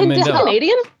Mandel. Mandel.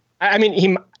 Canadian? I mean,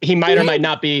 he might or might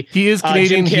not be. He is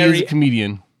Canadian. He is a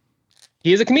comedian.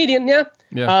 He is a comedian, yeah.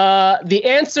 The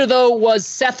answer, though, was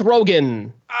Seth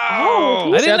Rogen.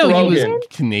 Oh, I didn't know he was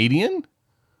Canadian.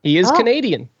 He is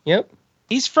Canadian, yep.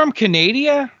 He's from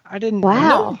Canada? I didn't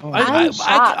know.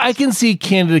 I can see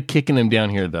Canada kicking him down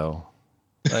here, though.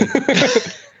 Like,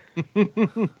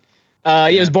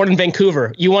 he was born in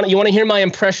Vancouver. You want to hear my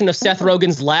impression of Seth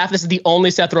Rogen's laugh? This is the only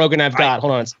Seth Rogen I've got.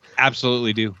 Hold on.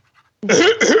 Absolutely do.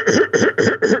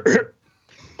 That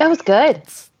was good.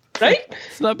 Right?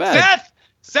 It's not bad.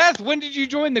 Seth, when did you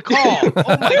join the call? Oh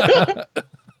my God.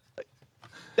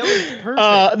 That was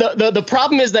perfect. The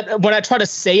problem is that when I try to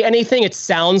say anything, it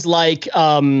sounds like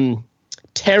Taron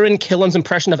Killam's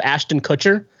impression of Ashton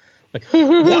Kutcher. Like,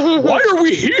 why are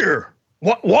we here?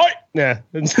 What? Yeah,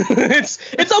 it's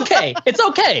okay. It's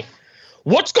okay.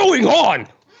 What's going on?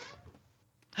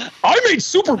 I made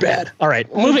Superbad. All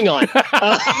right, moving on.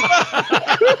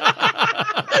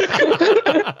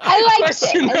 I like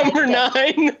Question number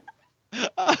 9.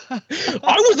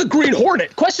 I was the Green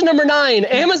Hornet. Question number 9.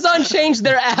 Amazon changed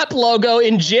their app logo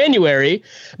in January,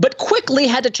 but quickly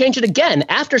had to change it again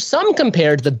after some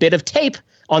compared the bit of tape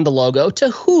on the logo to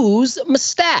whose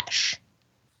mustache?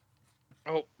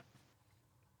 Oh.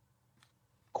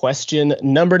 Question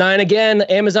number 9 again.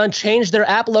 Amazon changed their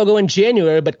app logo in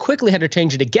January, but quickly had to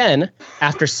change it again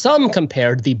after some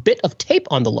compared the bit of tape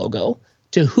on the logo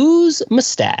to whose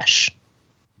mustache?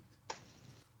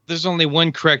 There's only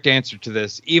one correct answer to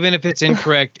this. Even if it's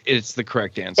incorrect, it's the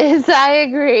correct answer. Yes, I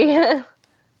agree.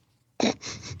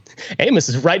 Amos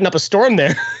is writing up a storm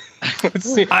there.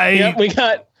 Let's see. Yep, we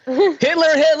got Hitler.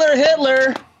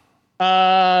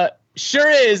 Sure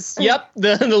is. Yep,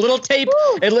 the little tape.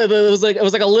 It was like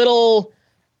a little,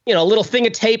 little thing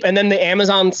of tape, and then the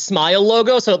Amazon Smile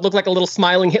logo, so it looked like a little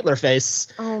smiling Hitler face.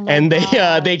 And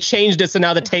they changed it, so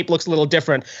now the tape looks a little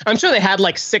different. I'm sure they had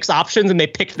like 6 options, and they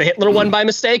picked the Hitler one by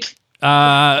mistake.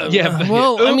 Yeah.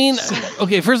 Well, I mean,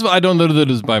 okay. First of all, I don't know that it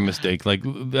was by mistake. Like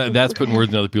that's putting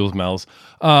words in other people's mouths.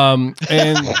 And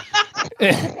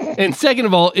second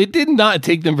of all, it did not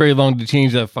take them very long to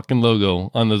change that fucking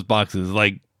logo on those boxes.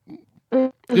 Like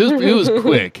it was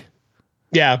quick.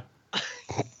 Yeah.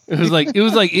 It was like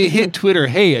it hit Twitter.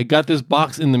 Hey, I got this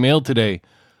box in the mail today.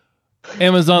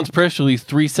 Amazon's press release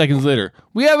 3 seconds later.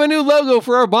 We have a new logo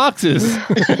for our boxes.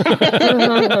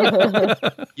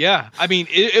 Yeah, I mean,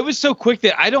 it was so quick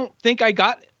that I don't think I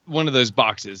got one of those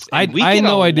boxes. I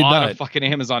know I did not. A lot of fucking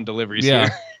Amazon deliveries here.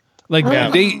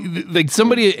 Like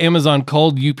somebody at Amazon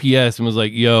called UPS and was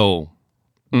like, "Yo,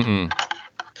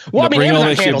 Well, I mean,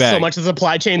 Amazon handles so much of the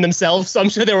supply chain themselves, so I'm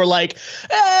sure they were like,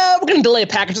 we're going to delay a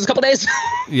package just a couple days.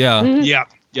 Yeah.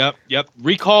 Yep.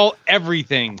 Recall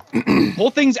everything. Pull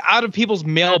things out of people's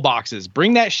mailboxes.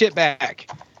 Bring that shit back.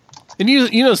 And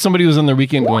you know somebody was on their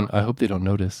weekend going, I hope they don't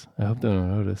notice.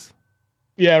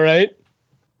 Yeah, right.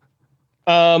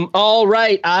 All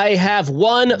right. I have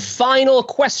one final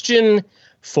question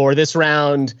for this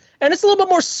round, and it's a little bit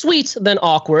more sweet than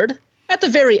awkward. At the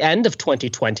very end of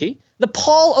 2020, the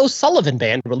Paul O'Sullivan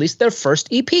Band released their first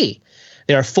EP.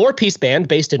 They are a 4-piece band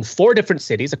based in 4 different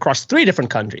cities across 3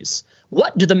 different countries.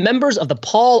 What do the members of the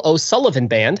Paul O'Sullivan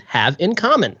Band have in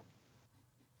common?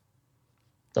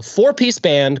 The 4-piece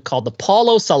band called the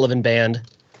Paul O'Sullivan Band,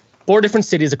 4 different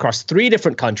cities across 3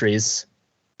 different countries.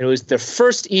 It was their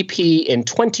first EP in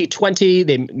 2020.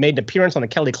 They made an appearance on the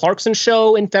Kelly Clarkson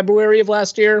Show in February of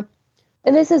last year.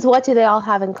 And this is, what do they all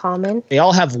have in common? They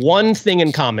all have one thing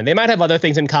in common. They might have other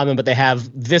things in common, but they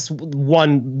have this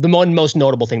one. The most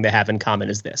notable thing they have in common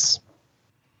is this.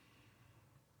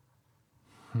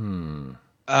 Can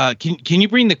you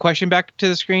bring the question back to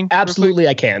the screen? Absolutely,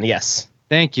 I can. Yes.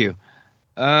 Thank you.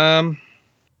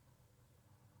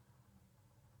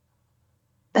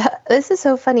 This is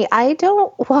so funny. I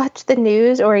don't watch the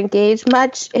news or engage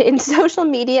much in social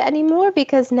media anymore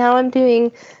because now I'm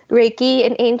doing Reiki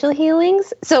and angel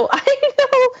healings. So I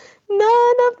know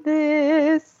none of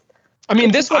this. I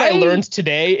mean, this what I learned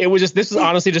today. This was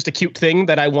honestly just a cute thing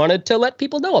that I wanted to let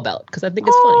people know about because I think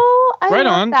it's funny. I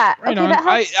love that. Right on. That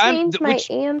helps change my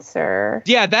answer.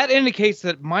 Yeah, that indicates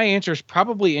that my answer is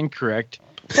probably incorrect.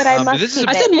 But I must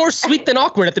I said more sweet than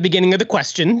awkward at the beginning of the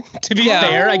question. To be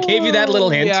fair, I gave you that little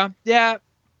hint. Yeah.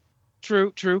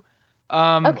 True.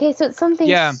 Okay, so it's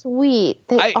something sweet.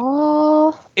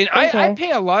 I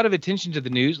pay a lot of attention to the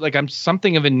news. Like I'm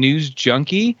something of a news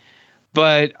junkie,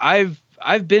 but I've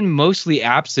been mostly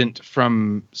absent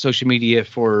from social media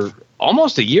for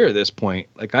almost a year at this point.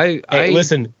 Like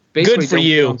listen. Good for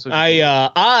you.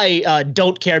 I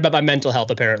don't care about my mental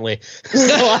health apparently,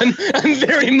 so I'm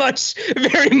very much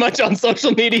on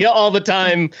social media all the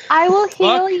time. I will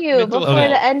heal you before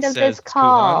the end of this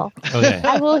call. Okay.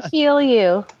 I will heal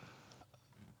you.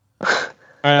 All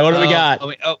right, what do we got?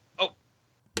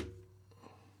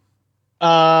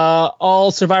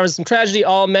 All survivors from tragedy,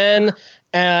 all men,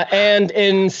 and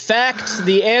in fact,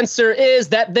 the answer is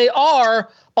that they are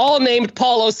all named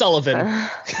Paul O'Sullivan.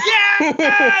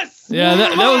 Yes! Yeah,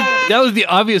 that was the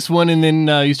obvious one, and then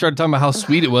you started talking about how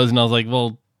sweet it was, and I was like,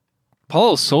 well,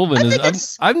 Paul O'Sullivan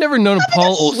is. I've never known a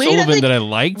Paul O'Sullivan that I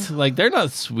liked. Like, they're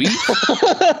not sweet.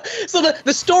 So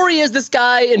the story is this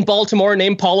guy in Baltimore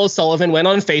named Paul O'Sullivan went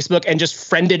on Facebook and just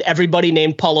friended everybody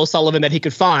named Paul O'Sullivan that he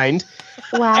could find.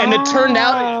 Wow. And it turned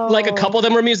out like a couple of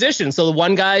them were musicians. So the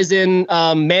one guy's in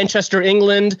Manchester,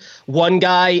 England. One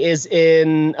guy is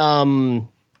in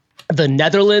the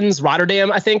Netherlands,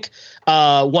 Rotterdam, I think.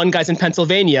 One guy's in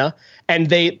Pennsylvania. And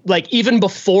they, like, even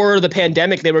before the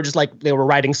pandemic, they were just like, they were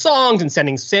writing songs and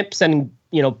sending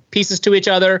pieces to each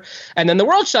other. And then the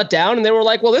world shut down and they were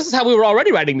like, well, this is how we were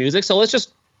already writing music. So let's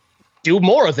just do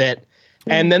more of it.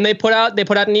 And then they put out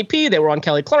an EP. They were on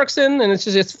Kelly Clarkson, and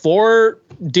it's 4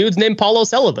 dudes named Paul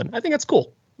O'Sullivan. I think that's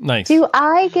cool. Nice. Do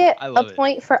I get a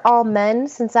point for all men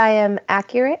since I am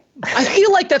accurate? I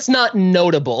feel like that's not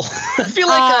notable. I feel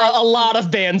like a lot of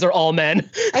bands are all men.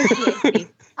 I see.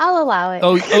 I'll allow it.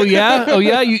 Oh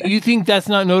yeah. You think that's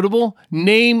not notable?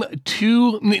 Name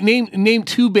two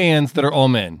bands that are all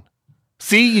men.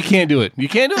 See, you can't do it. You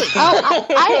can't do it. Oh,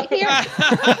 I hear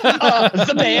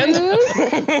The band.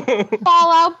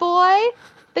 Fall Out Boy,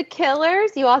 The Killers.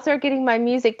 You also are getting my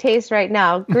music taste right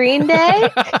now. Green Day,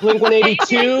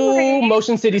 Blink-182,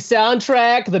 Motion City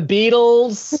Soundtrack, The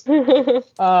Beatles.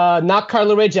 Not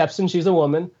Carly Rae Jepsen. She's a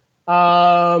woman.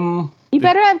 You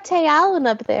better have Tay Allen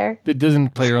up there. That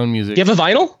doesn't play her own music. Do you have a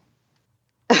vinyl?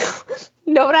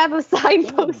 No, but I have a sign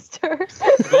poster.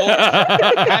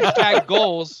 Hashtag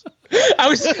goals. I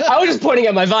was just pointing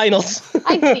at my vinyls.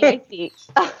 I see.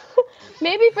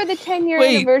 Maybe for the 10-year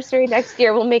anniversary next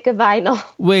year, we'll make a vinyl.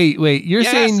 Wait. You're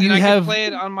saying you I have can play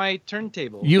it on my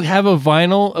turntable. You have a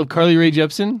vinyl of Carly Rae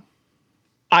Jepsen?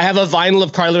 I have a vinyl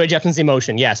of Carly Rae Jepsen's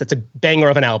Emotion. Yes, it's a banger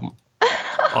of an album.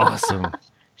 Awesome.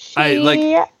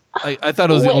 I thought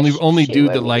it was the only dude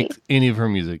that liked any of her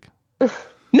music.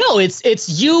 No,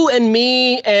 it's you and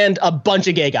me and a bunch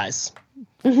of gay guys.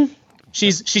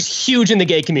 She's huge in the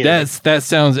gay community. That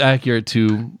sounds accurate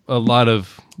to a lot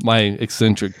of my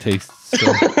eccentric tastes.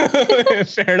 So.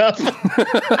 Fair enough.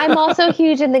 I'm also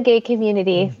huge in the gay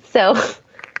community, so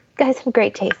guys have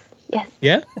great taste. Yes.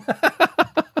 Yeah.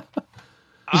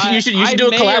 You should do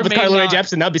a collab with Carly Rae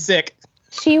Jepsen. That'd be sick.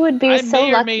 She would be so lucky.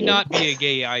 I may or may not be a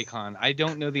gay icon. I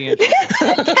don't know the answer.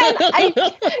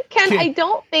 Ken, I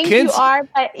don't think you are,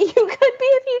 but you could be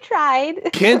if you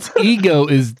tried. Kent's ego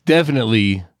is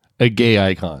definitely a gay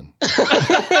icon.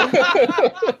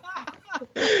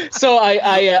 So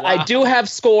I do have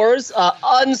scores.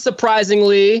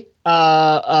 Unsurprisingly,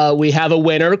 we have a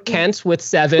winner, Kent with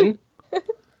 7.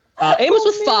 Amos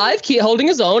with 5, holding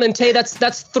his own, and Tay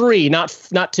that's 3, not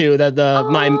 2.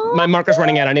 My marker's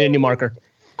running out. I need a new marker.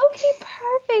 Okay,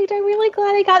 perfect. I'm really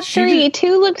glad I got 3.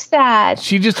 2 looks sad.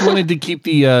 She just wanted to keep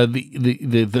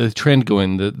the trend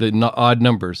going, the odd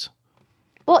numbers.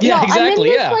 Well, yeah, no,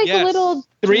 exactly. I'm in this, little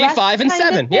 3, 5, and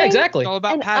 7. Yeah, exactly. It's all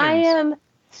about and patterns. I am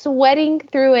sweating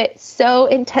through it so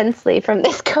intensely from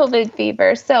this COVID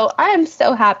fever. So I am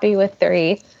so happy with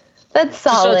 3. That's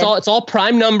solid. So it's all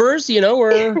prime numbers.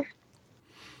 We're.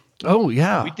 Oh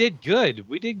yeah, we did good.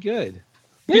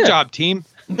 Good job, team.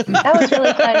 That was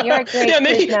really fun. You're a great. Yeah,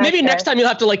 maybe next time you'll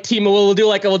have to team. We'll do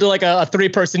like a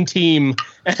 3-person team,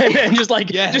 and just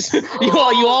you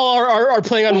all are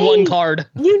playing on one card.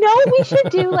 You know what we should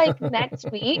do next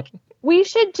week? We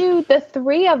should do the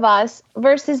 3 of us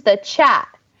versus the chat.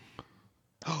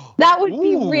 That would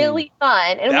be really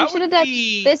fun, and we should have done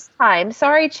this time.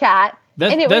 Sorry, chat.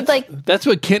 That's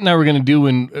what Kent and I were going to do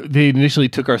when they initially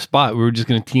took our spot. We were just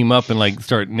going to team up and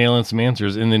start nailing some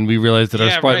answers, and then we realized that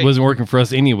our spot wasn't working for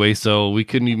us anyway, so we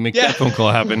couldn't even make that phone call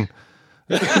happen.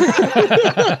 That's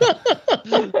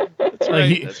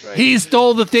right. He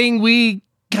stole the thing we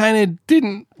kind of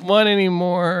didn't want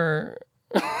anymore.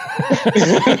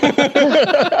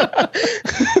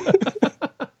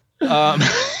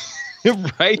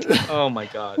 Right? Oh my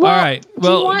God! Well, all right.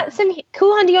 Well, do you want some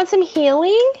Kuhan? Do you want some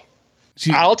healing?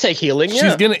 I'll take healing. Yeah.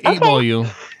 She's gonna eight-ball you.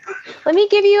 Let me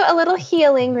give you a little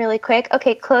healing really quick.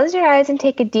 Okay, close your eyes and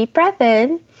take a deep breath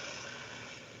in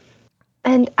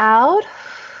and out.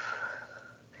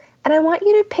 And I want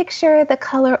you to picture the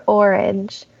color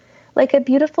orange, like a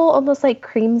beautiful, almost like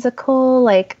creamsicle,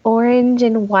 like orange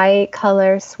and white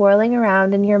color swirling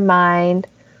around in your mind.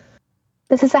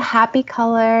 This is a happy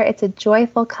color. It's a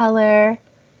joyful color.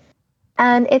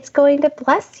 And it's going to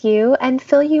bless you and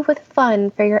fill you with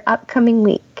fun for your upcoming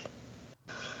week.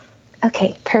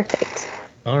 Okay, perfect.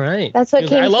 All right. That's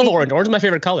what I love orange. Orange is my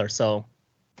favorite color, so.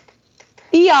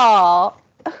 Y'all,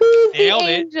 who's Nailed the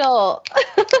it. angel?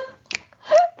 That's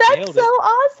Nailed so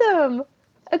awesome.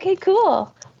 Okay,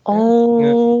 cool.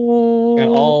 Oh. Got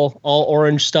all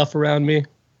orange stuff around me.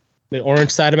 The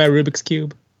orange side of my Rubik's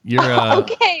Cube. You're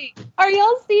okay. Are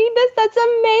y'all seeing this? That's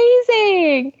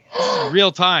amazing.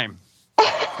 Real time.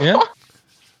 Yeah.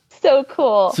 So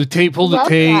cool. So Tay pulled a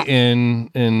Tay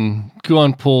and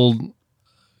Kuhan pulled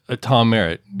a Tom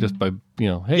Merritt just by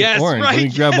hey, Yes, orange. right. Let me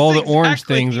grab Yes, all the orange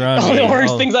exactly. things around All me. the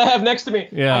orange things I have next to me.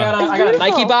 Yeah. I got a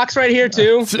Nike box right here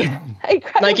too.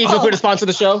 Nike feel free to sponsor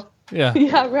the show. Yeah.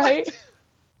 Yeah, right?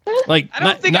 Like I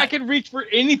don't think I can reach for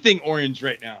anything orange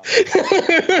right now.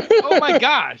 Oh my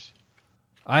gosh.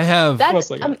 I have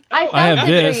That's I I have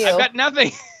this. For you. I've got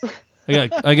nothing.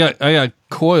 I got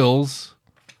coils.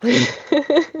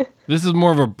 This is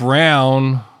more of a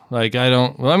brown. Like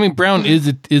brown is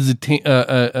a It's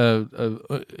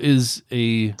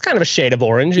kind of a shade of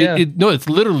orange. Yeah. No, it's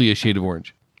literally a shade of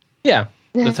orange. Yeah.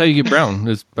 That's how you get brown,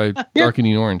 is by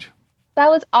darkening orange. That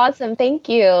was awesome. Thank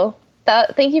you.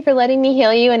 Thank you for letting me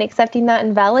heal you and accepting that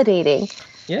and validating.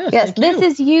 Yeah. Yes, this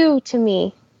is you to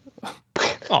me.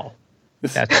 Oh.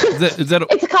 Is that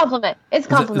It's a compliment. It's a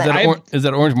compliment. Is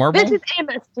that orange marble? This is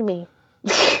Amos to me.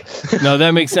 No,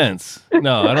 that makes sense.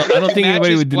 No, I don't think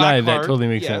anybody would deny that. Blackheart. Totally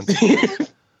makes sense.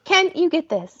 Ken, you get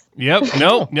this. Yep.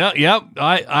 No. Yep.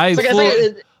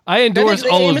 I endorse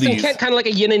all of these. Kind of like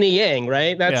a yin and a yang,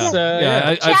 right? That's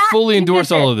I fully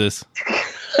endorse all of this.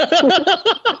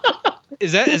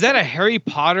 Is that a Harry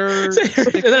Potter? Is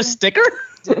that a sticker?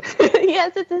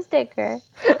 Yes, it's a sticker.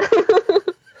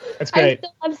 That's great. I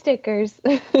still have stickers.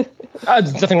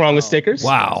 There's nothing wrong with stickers.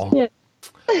 Wow. Yeah.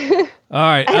 All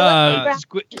right.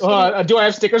 Do I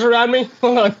have stickers around me?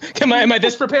 Hold on. Am I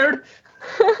this prepared?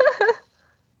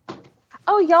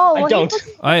 Oh, y'all. I don't.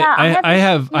 I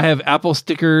have Apple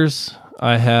stickers.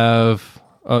 I have.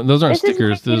 Those aren't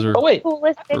stickers. Those are. Oh wait.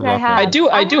 Coolest thing I have.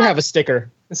 I do have a sticker.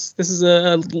 This is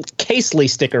a Casely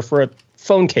sticker for a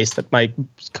phone case that my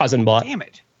cousin bought. Damn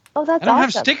it! Oh, that's I don't awesome.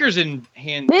 have stickers in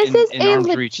hand. This is in a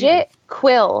arm's reach either. legit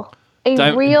quill.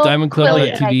 A real Diamond Club quill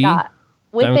TV? that I got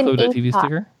with an Diamond Club ink TV top.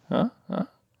 sticker? Huh?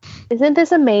 Isn't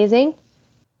this amazing?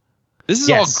 This is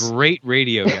all great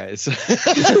radio, guys.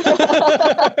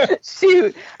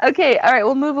 Shoot. Okay. All right.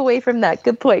 We'll move away from that.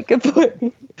 Good point.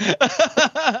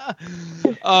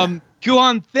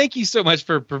 Kuhan, thank you so much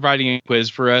for providing a quiz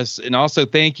for us, and also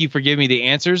thank you for giving me the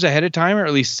answers ahead of time, or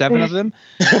at least 7 of them.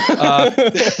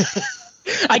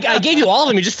 I gave you all of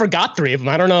them. You just forgot 3 of them.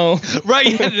 I don't know.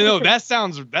 Right? Yeah, no, that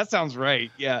sounds right.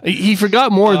 Yeah. He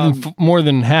forgot more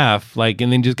than half, and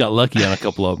then just got lucky on a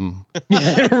couple of them.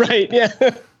 Right. Yeah.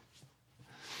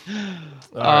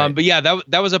 Right. But yeah,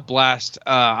 that was a blast.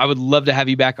 I would love to have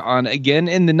you back on again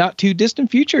in the not too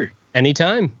distant future.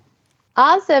 Anytime.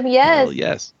 Awesome. Yes. Well,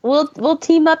 yes. We'll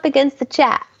team up against the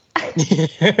chat.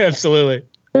 Absolutely.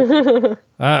 I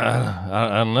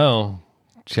don't know.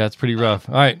 Chat's pretty rough.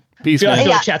 All right. Peace, I guys. feel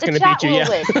like chat's going to beat you. Yeah.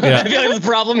 Yeah. I feel like that's a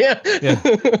problem. Yeah.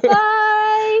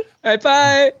 Bye. All right,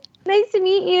 bye. Nice to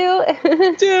meet you.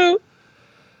 Too.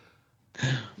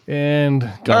 And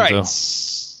Gonzo. All right.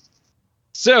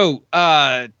 So,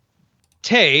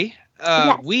 Tay,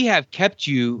 Yes. we have kept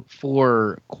you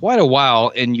for quite a while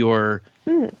in your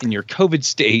COVID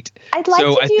state. I'd like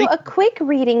So to I do think- a quick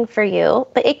reading for you,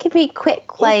 but it can be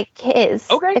quick like his,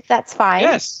 Okay. if that's fine.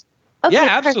 Yes. Okay,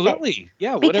 yeah, perfect. absolutely.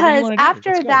 Yeah, whatever you Because wanna do.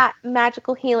 after Let's go. that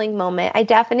magical healing moment, I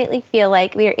definitely feel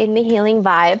like we are in the healing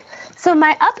vibe. So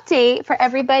my update for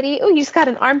everybody, oh, you just got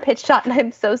an armpit shot and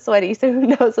I'm so sweaty, so who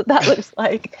knows what that looks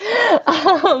like.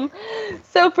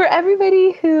 So for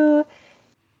everybody who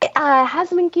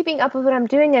hasn't been keeping up with what I'm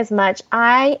doing as much,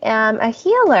 I am a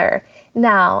healer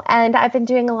now, and I've been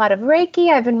doing a lot of Reiki.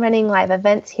 I've been running live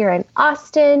events here in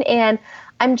Austin, and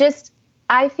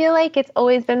I feel like it's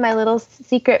always been my little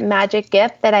secret magic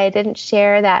gift that I didn't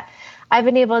share, that I've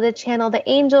been able to channel the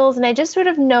angels, and I just sort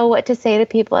of know what to say to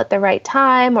people at the right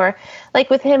time, or like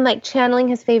with him, like channeling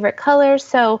his favorite colors.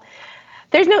 So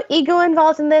there's no ego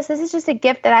involved in this. This is just a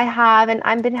gift that I have, and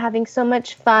I've been having so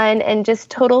much fun and just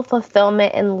total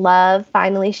fulfillment and love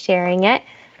finally sharing it.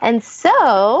 And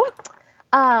so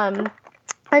I'm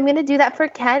going to do that for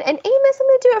Ken. And Amos, I'm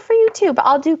going to do it for you too, but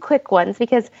I'll do quick ones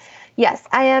because yes,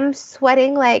 I am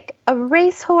sweating like a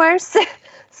racehorse.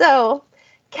 So,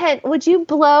 Ken, would you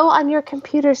blow on your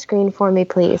computer screen for me,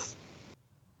 please?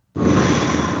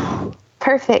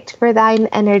 Perfect for thine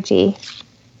energy.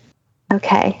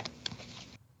 Okay.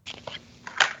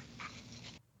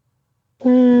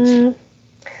 All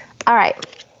right.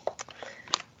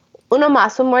 Uno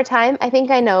más, one more time. I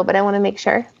think I know, but I want to make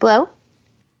sure. Blow.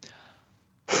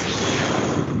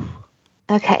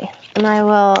 Okay, and I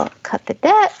will cut the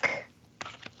deck.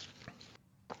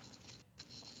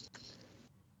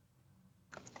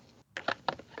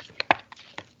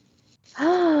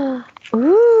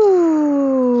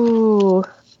 Ooh.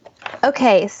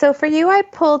 Okay, so for you, I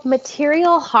pulled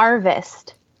Material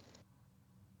Harvest.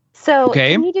 So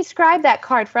can you describe that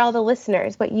card for all the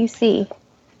listeners, what you see?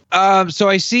 So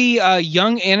I see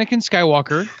young Anakin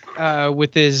Skywalker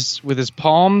with his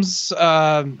palms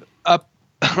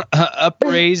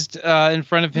upraised in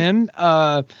front of him.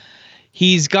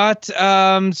 He's got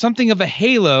something of a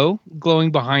halo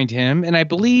glowing behind him, and I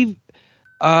believe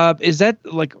is that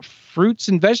like fruits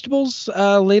and vegetables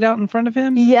laid out in front of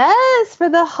him? Yes, for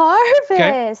the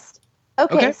harvest.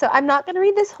 Okay, Okay. so I'm not going to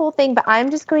read this whole thing, but I'm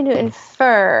just going to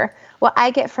infer what I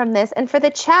get from this. And for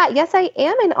the chat, yes, I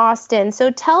am in Austin.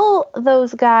 So tell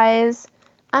those guys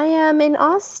I am in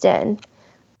Austin.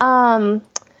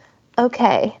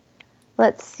 Okay,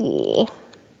 let's see.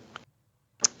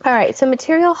 All right, so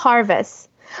Material Harvest.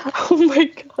 Oh my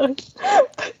God.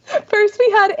 First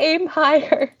we had aim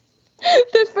higher.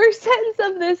 The first sentence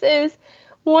of this is,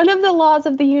 one of the laws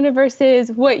of the universe is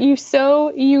what you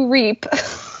sow, you reap.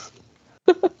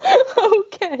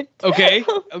 Okay.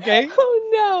 Oh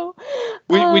no.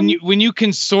 When you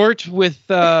consort with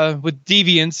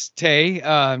deviants, Tay,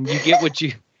 you get what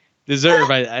you deserve.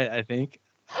 I think.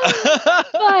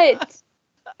 But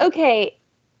okay.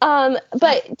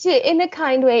 But in a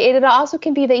kind way, it also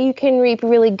can be that you can reap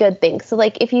really good things. So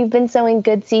like if you've been sowing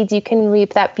good seeds, you can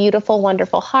reap that beautiful,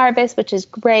 wonderful harvest, which is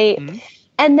great. Mm-hmm.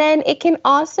 And then it can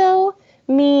also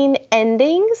mean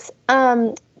endings.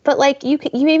 But like you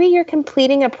maybe you're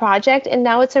completing a project and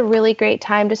now it's a really great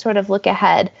time to sort of look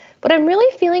ahead. What I'm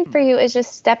really feeling for you is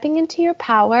just stepping into your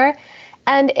power.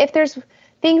 And if there's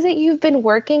things that you've been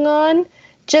working on,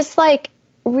 just like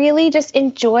really just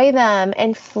enjoy them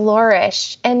and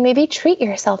flourish and maybe treat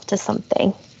yourself to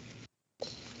something.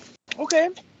 Okay.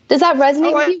 Does that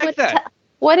resonate with you? Like that.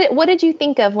 What did you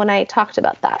think of when I talked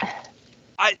about that?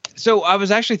 So I was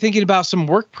actually thinking about some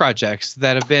work projects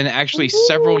that have been actually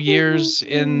several years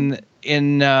in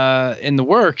the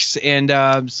works,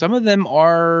 and some of them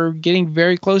are getting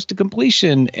very close to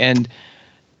completion. And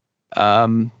I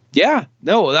love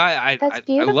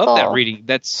that reading.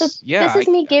 This is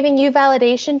me giving you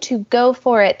validation to go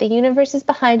for it. The universe is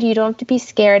behind you. You don't have to be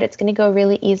scared. It's going to go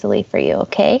really easily for you.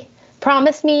 Okay?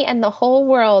 Promise me and the whole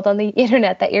world on the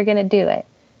internet that you're going to do it.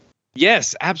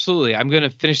 Yes, absolutely. I'm going to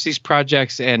finish these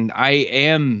projects, and I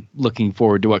am looking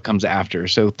forward to what comes after.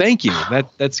 So thank you.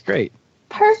 That's great.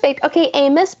 Perfect. Okay,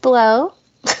 Amos, blow.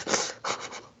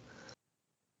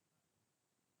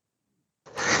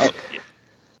 Oh.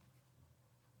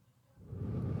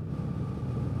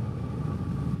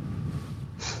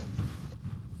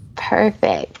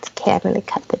 Perfect. Okay, I'm going to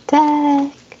cut the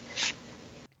deck.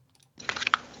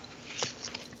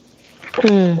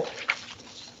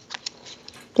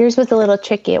 Yours was a little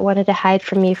tricky. It wanted to hide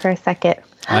from me for a second.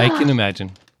 I can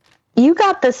imagine. You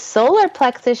got the solar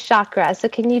plexus chakra. So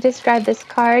can you describe this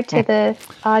card to the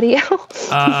audio?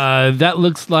 That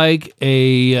looks like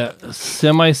a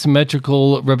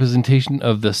semi-symmetrical representation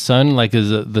of the sun, like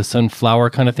the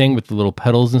sunflower kind of thing with the little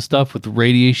petals and stuff, with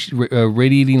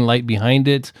radiating light behind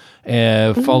it,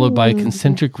 followed by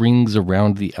concentric rings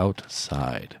around the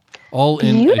outside, all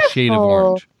in a shade of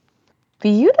orange.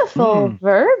 Beautiful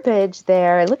verbiage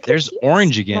there. There's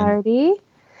orange again. Marty.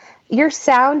 Your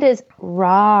sound is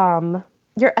Ram.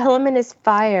 Your element is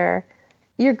fire.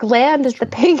 Your gland is the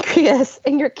pancreas.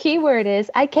 And your keyword is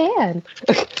I can.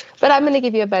 But I'm going to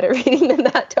give you a better reading than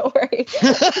that. Don't worry.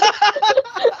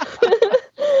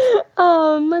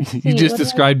 Let's see. You just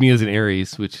described me as an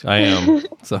Aries, which I am.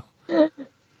 So.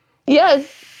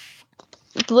 Yes.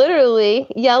 Literally.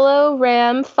 Yellow,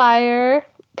 ram, fire,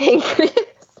 pancreas.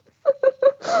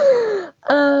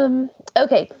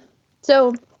 Okay,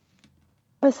 so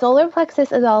the solar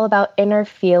plexus is all about inner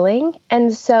feeling,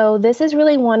 and so this is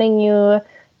really wanting you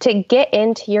to get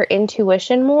into your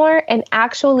intuition more and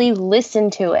actually listen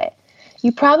to it.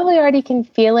 You probably already can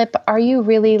feel it, but are you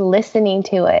really listening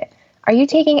to it? Are you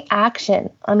taking action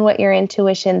on what your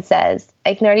intuition says?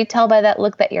 I can already tell by that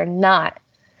look that you're not.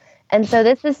 And so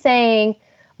this is saying,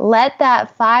 let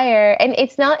that fire, and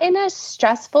it's not in a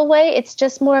stressful way. It's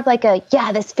just more of like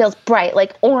this feels bright,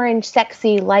 like orange,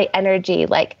 sexy, light energy.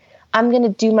 Like I'm going to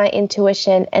do my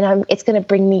intuition and it's going to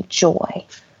bring me joy.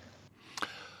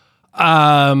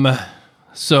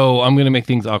 So I'm going to make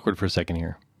things awkward for a second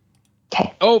here.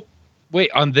 Okay. Oh,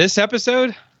 wait, on this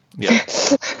episode? Yeah.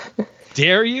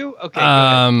 Dare you? Okay.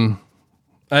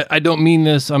 I don't mean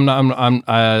this. I'm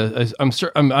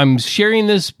sharing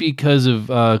this because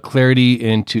of clarity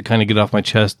and to kind of get off my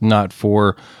chest, not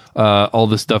for all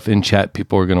the stuff in chat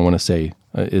people are going to want to say.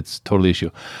 It's totally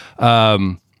issue.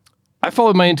 I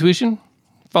followed my intuition,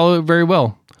 followed it very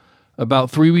well.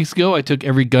 About 3 weeks ago, I took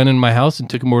every gun in my house and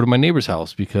took them over to my neighbor's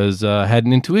house because I had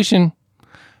an intuition.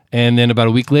 And then about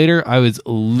a week later, I was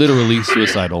literally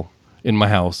suicidal in my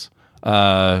house.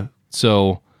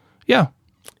 So, yeah,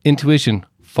 intuition.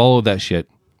 Follow that shit.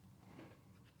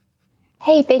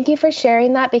 Hey, thank you for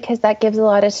sharing that because that gives a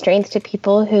lot of strength to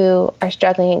people who are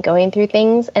struggling and going through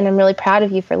things. And I'm really proud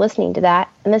of you for listening to that.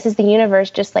 And this is the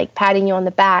universe just like patting you on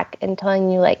the back and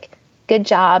telling you like, good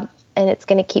job. And it's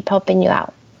going to keep helping you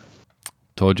out.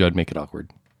 Told you I'd make it awkward.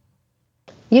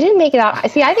 You didn't make it out.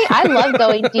 See, I think I love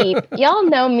going deep. Y'all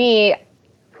know me.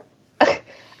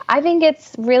 I think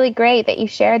it's really great that you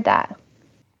shared that.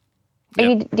 Are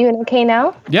you doing okay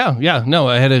now? Yeah. No,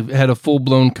 I had a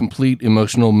full-blown, complete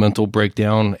emotional, mental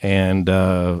breakdown and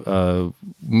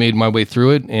made my way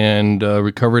through it and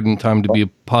recovered in time to be a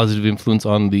positive influence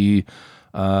on the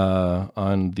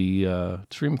Streamathon.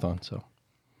 So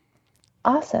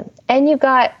awesome. And you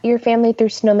got your family through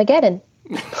Snowmageddon.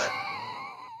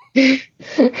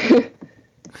 The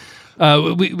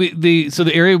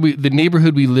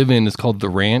neighborhood we live in is called the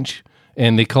Ranch,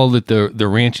 and they called it the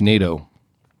Ranch NATO.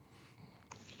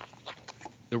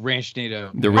 The Ranch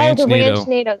NATO. The Ranch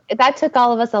NATO. That took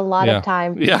all of us a lot of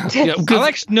time. Yeah. I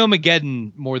like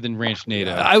Snowmageddon more than Ranch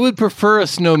NATO. I would prefer a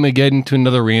Snowmageddon to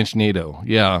another Ranch NATO.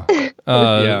 Yeah.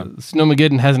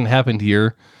 Snowmageddon hasn't happened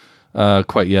here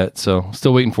quite yet, so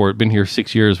still waiting for it. Been here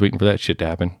 6 years waiting for that shit to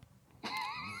happen.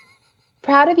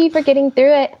 Proud of you for getting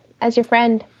through it as your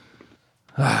friend.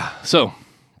 But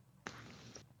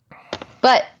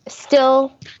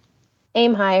still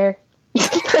aim higher.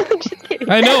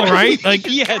 I know, right? Like,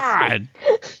 yes, God.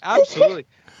 Absolutely.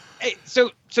 Hey, so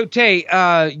Tay,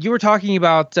 you were talking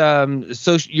about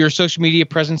your social media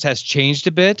presence has changed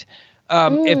a bit.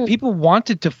 If people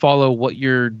wanted to follow what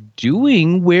you're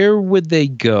doing, where would they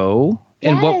go,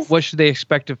 and what should they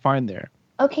expect to find there?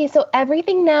 Okay, so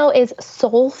everything now is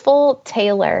Soulful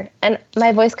Taylor, and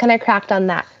my voice kind of cracked on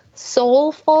that.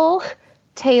 Soulful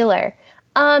Taylor.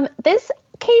 This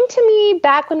came to me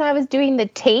back when I was doing the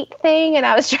Tate thing and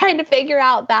I was trying to figure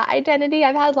out that identity.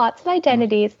 I've had lots of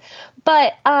identities,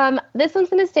 but this one's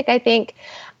going to stick, I think.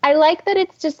 I like that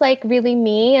it's just like really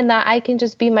me and that I can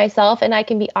just be myself and I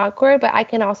can be awkward, but I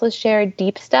can also share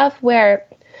deep stuff where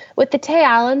with the Tay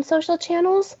Allen social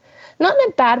channels, not in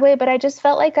a bad way, but I just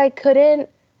felt like I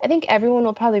think everyone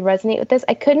will probably resonate with this.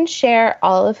 I couldn't share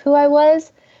all of who I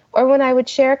was. Or when I would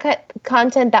share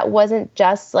content that wasn't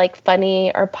just like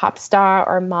funny or pop star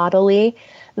or model-y,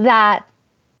 that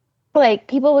like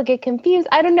people would get confused.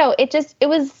 I don't know.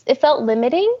 It felt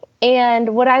limiting.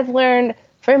 And what I've learned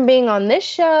from being on this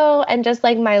show and just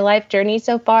like my life journey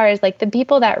so far is like the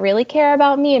people that really care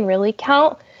about me and really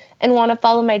count and want to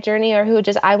follow my journey or who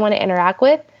just I want to interact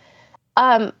with,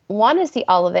 want to see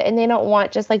all of it. And they don't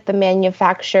want just like the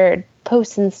manufactured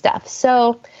posts and stuff.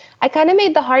 So I kind of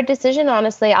made the hard decision,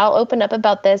 honestly. I'll open up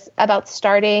about this, about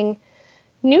starting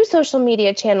new social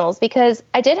media channels because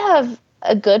I did have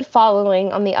a good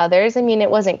following on the others. I mean,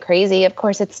 it wasn't crazy. Of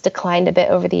course, it's declined a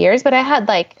bit over the years, but I had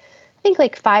I think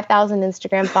 5,000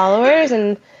 Instagram followers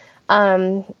and,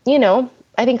 I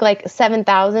think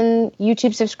 7,000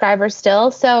 YouTube subscribers still.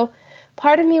 So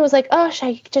part of me was like, oh, should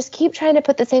I just keep trying to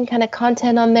put the same kind of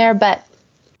content on there? But,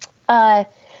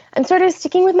 I'm sort of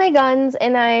sticking with my guns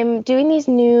and I'm doing these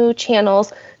new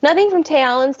channels. Nothing from Tay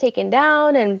Allen's taken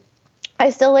down and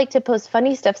I still like to post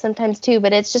funny stuff sometimes too,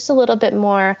 but it's just a little bit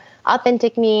more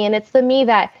authentic me and it's the me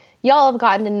that y'all have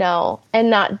gotten to know and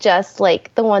not just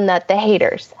like the one that the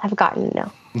haters have gotten to know.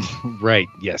 Right.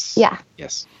 Yes. Yeah.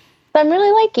 Yes. So I'm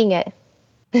really liking it.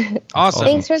 Awesome.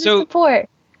 Thanks for the support.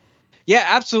 Yeah,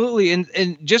 absolutely.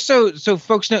 And just so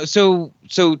folks know, so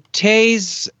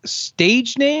Tay's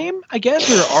stage name, I guess,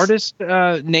 or artist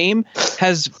name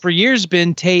has for years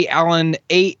been Tay Allen,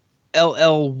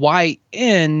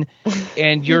 ALLYN,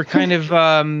 and you're kind of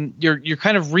you're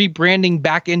kind of rebranding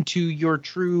back into your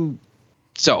true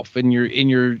self, and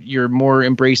you're more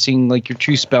embracing like your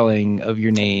true spelling of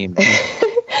your name.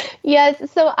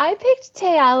 Yes, so I picked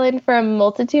Tay Allen for a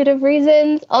multitude of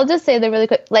reasons. I'll just say them really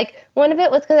quick. Like, one of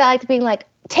it was because I liked being like,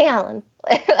 Tay Allen.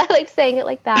 I like saying it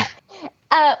like that.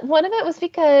 One of it was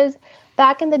because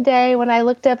back in the day when I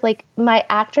looked up like my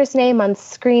actress name on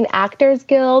Screen Actors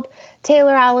Guild,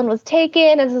 Taylor Allen was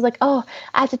taken. And I was like, oh,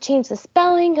 I have to change the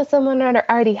spelling because someone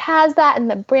already has that and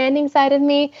the branding side of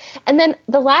me. And then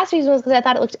the last reason was because I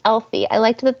thought it looked elfy. I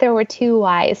liked that there were two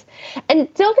Y's.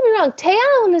 And don't get me wrong, Tay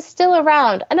Allen is still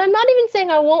around. And I'm not even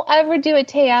saying I won't ever do a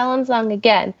Tay Allen song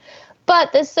again.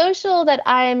 But the social that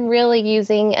I'm really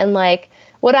using and like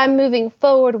what I'm moving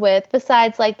forward with,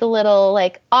 besides like the little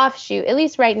like offshoot, at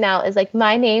least right now, is like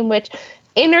my name, which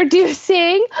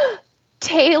introducing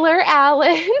Taylor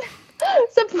Allen.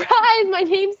 Surprise, my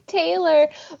name's Taylor.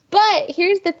 But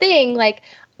here's the thing, like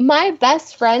my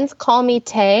best friends call me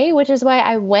Tay, which is why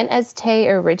I went as Tay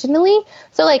originally.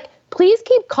 So like, please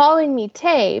keep calling me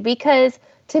Tay because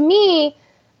to me,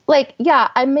 like, yeah,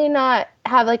 I may not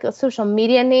have like a social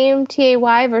media name, Tay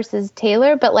versus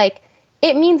Taylor, but like,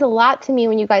 it means a lot to me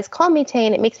when you guys call me Tay,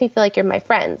 and it makes me feel like you're my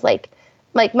friends. Like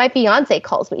my fiance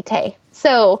calls me Tay.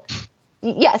 So,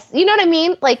 yes, you know what I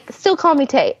mean? Like, still call me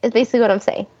Tay is basically what I'm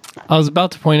saying. I was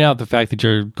about to point out the fact that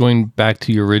you're going back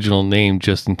to your original name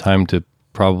just in time to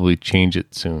probably change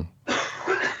it soon.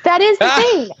 That is the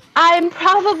thing. I'm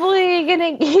probably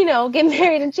going to, get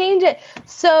married and change it.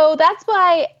 So that's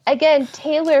why, again,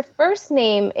 Taylor first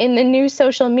name in the new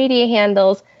social media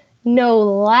handles, no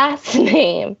last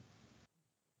name.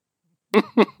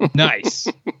 Nice.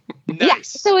 Yeah,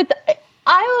 so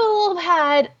I will have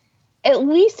had at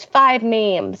least 5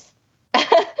 names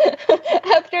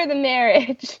after the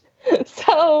marriage.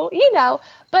 So,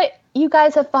 but you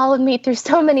guys have followed me through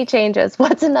so many changes.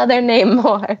 What's another name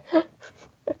more?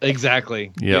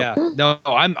 Exactly. Yep. Yeah. No,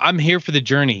 I'm here for the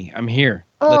journey. I'm here.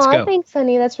 Let's go. Thanks,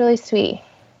 honey. That's really sweet.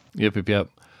 Yep.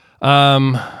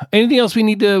 Anything else we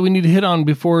need to hit on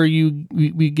before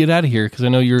we get out of here? Because I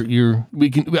know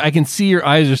I can see your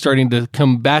eyes are starting to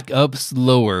come back up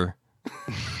slower.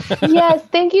 Yes,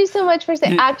 thank you so much for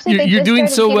saying. Actually, you're doing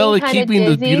so well at keeping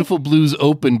the beautiful blues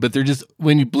open, but they're just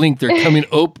when you blink, they're coming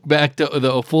back to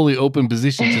the fully open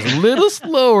position, just a little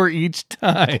slower each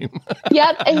time.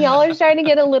 Yep, and y'all are starting to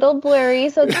get a little blurry,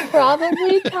 so it's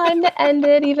probably time to end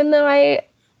it. Even though I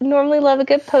normally love a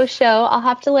good post show, I'll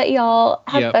have to let y'all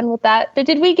have fun with that. But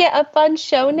did we get a fun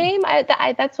show name?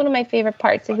 That's one of my favorite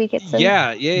parts. If we get some,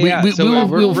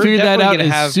 we'll figure that out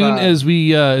as soon as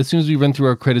we run through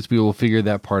our credits. We will figure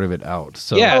that part of it out.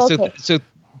 So so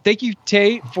thank you,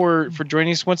 Tay, for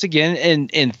joining us once again,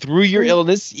 and through your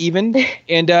illness even,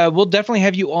 and we'll definitely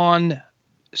have you on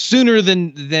sooner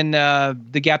than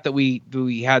the gap that we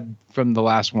had from the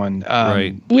last one.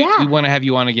 Right. We want to have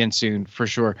you on again soon for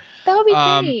sure. That would be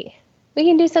great. We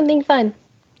can do something fun.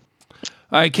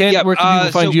 All right, Kent, where can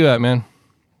people find you at, man?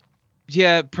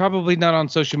 Yeah, probably not on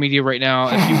social media right now.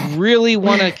 If you really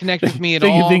want to connect with me at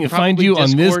all, they can find you Discord.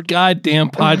 On this goddamn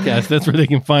podcast. That's where they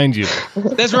can find you.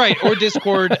 That's right. Or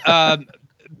Discord,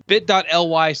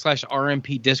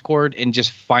 bit.ly/RMP Discord, and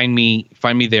just find me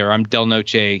there. I'm Del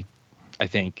Noche. I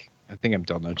think I'm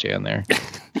Del Noche on there.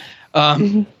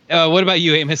 What about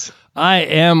you, Amos? I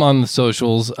am on the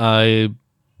socials, but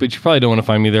you probably don't want to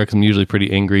find me there because I'm usually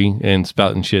pretty angry and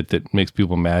spouting shit that makes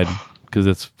people mad because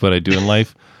that's what I do in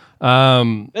life.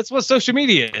 That's what social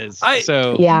media is.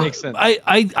 It makes sense.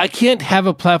 I can't have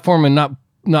a platform and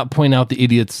not point out the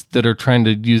idiots that are trying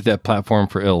to use that platform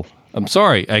for ill. I'm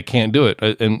sorry, I can't do it,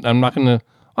 and I'm not gonna.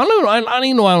 I don't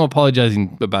even know why I'm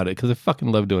apologizing about it because I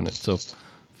fucking love doing it. So.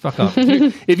 Fuck off.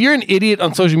 If you're an idiot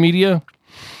on social media,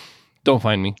 don't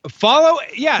find me. If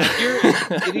you're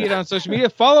an idiot on social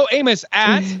media, follow Amos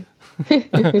at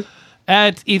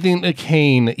Ethan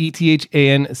Caine,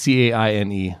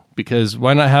 ETHANCAINE, because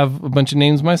why not have a bunch of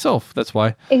names myself? That's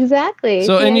why. Exactly.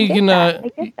 So, and you can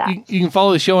you can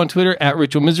follow the show on Twitter at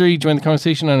Ritual Misery. Join the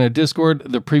conversation on our Discord,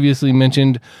 the previously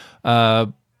mentioned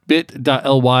bit.ly/RMP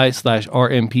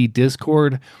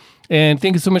Discord. And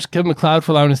thank you so much, Kevin MacLeod,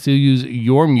 for allowing us to use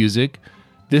your music.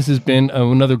 This has been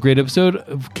another great episode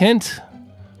of Kent.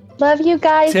 Love you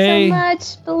guys so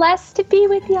much. Blessed to be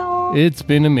with y'all. It's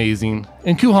been amazing.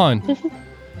 And Kuhan.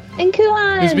 And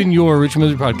Kuhan. It's been your Rich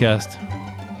Misery Podcast.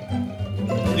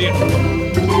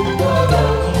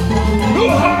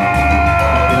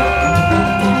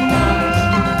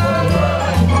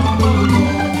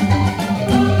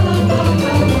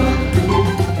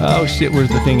 Oh shit, where's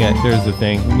the thing at? There's the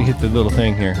thing. Let me hit the little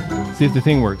thing here. See if the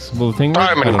thing works. Will the thing work?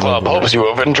 Diamond Club hopes you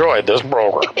have enjoyed this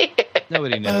program.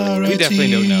 Nobody knows. We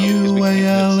definitely don't know.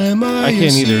 I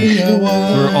can't either.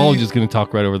 We're all just going to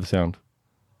talk right over the sound.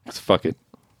 Let's fuck it.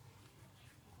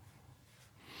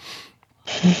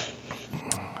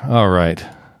 All right.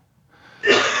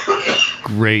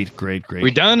 Great. We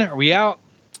done? Are we out?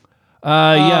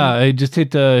 Yeah, I just hit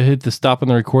the stop on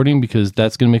the recording because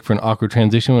that's going to make for an awkward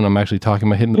transition when I'm actually talking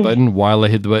about hitting the button while I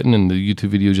hit the button and the YouTube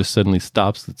video just suddenly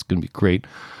stops. That's going to be great.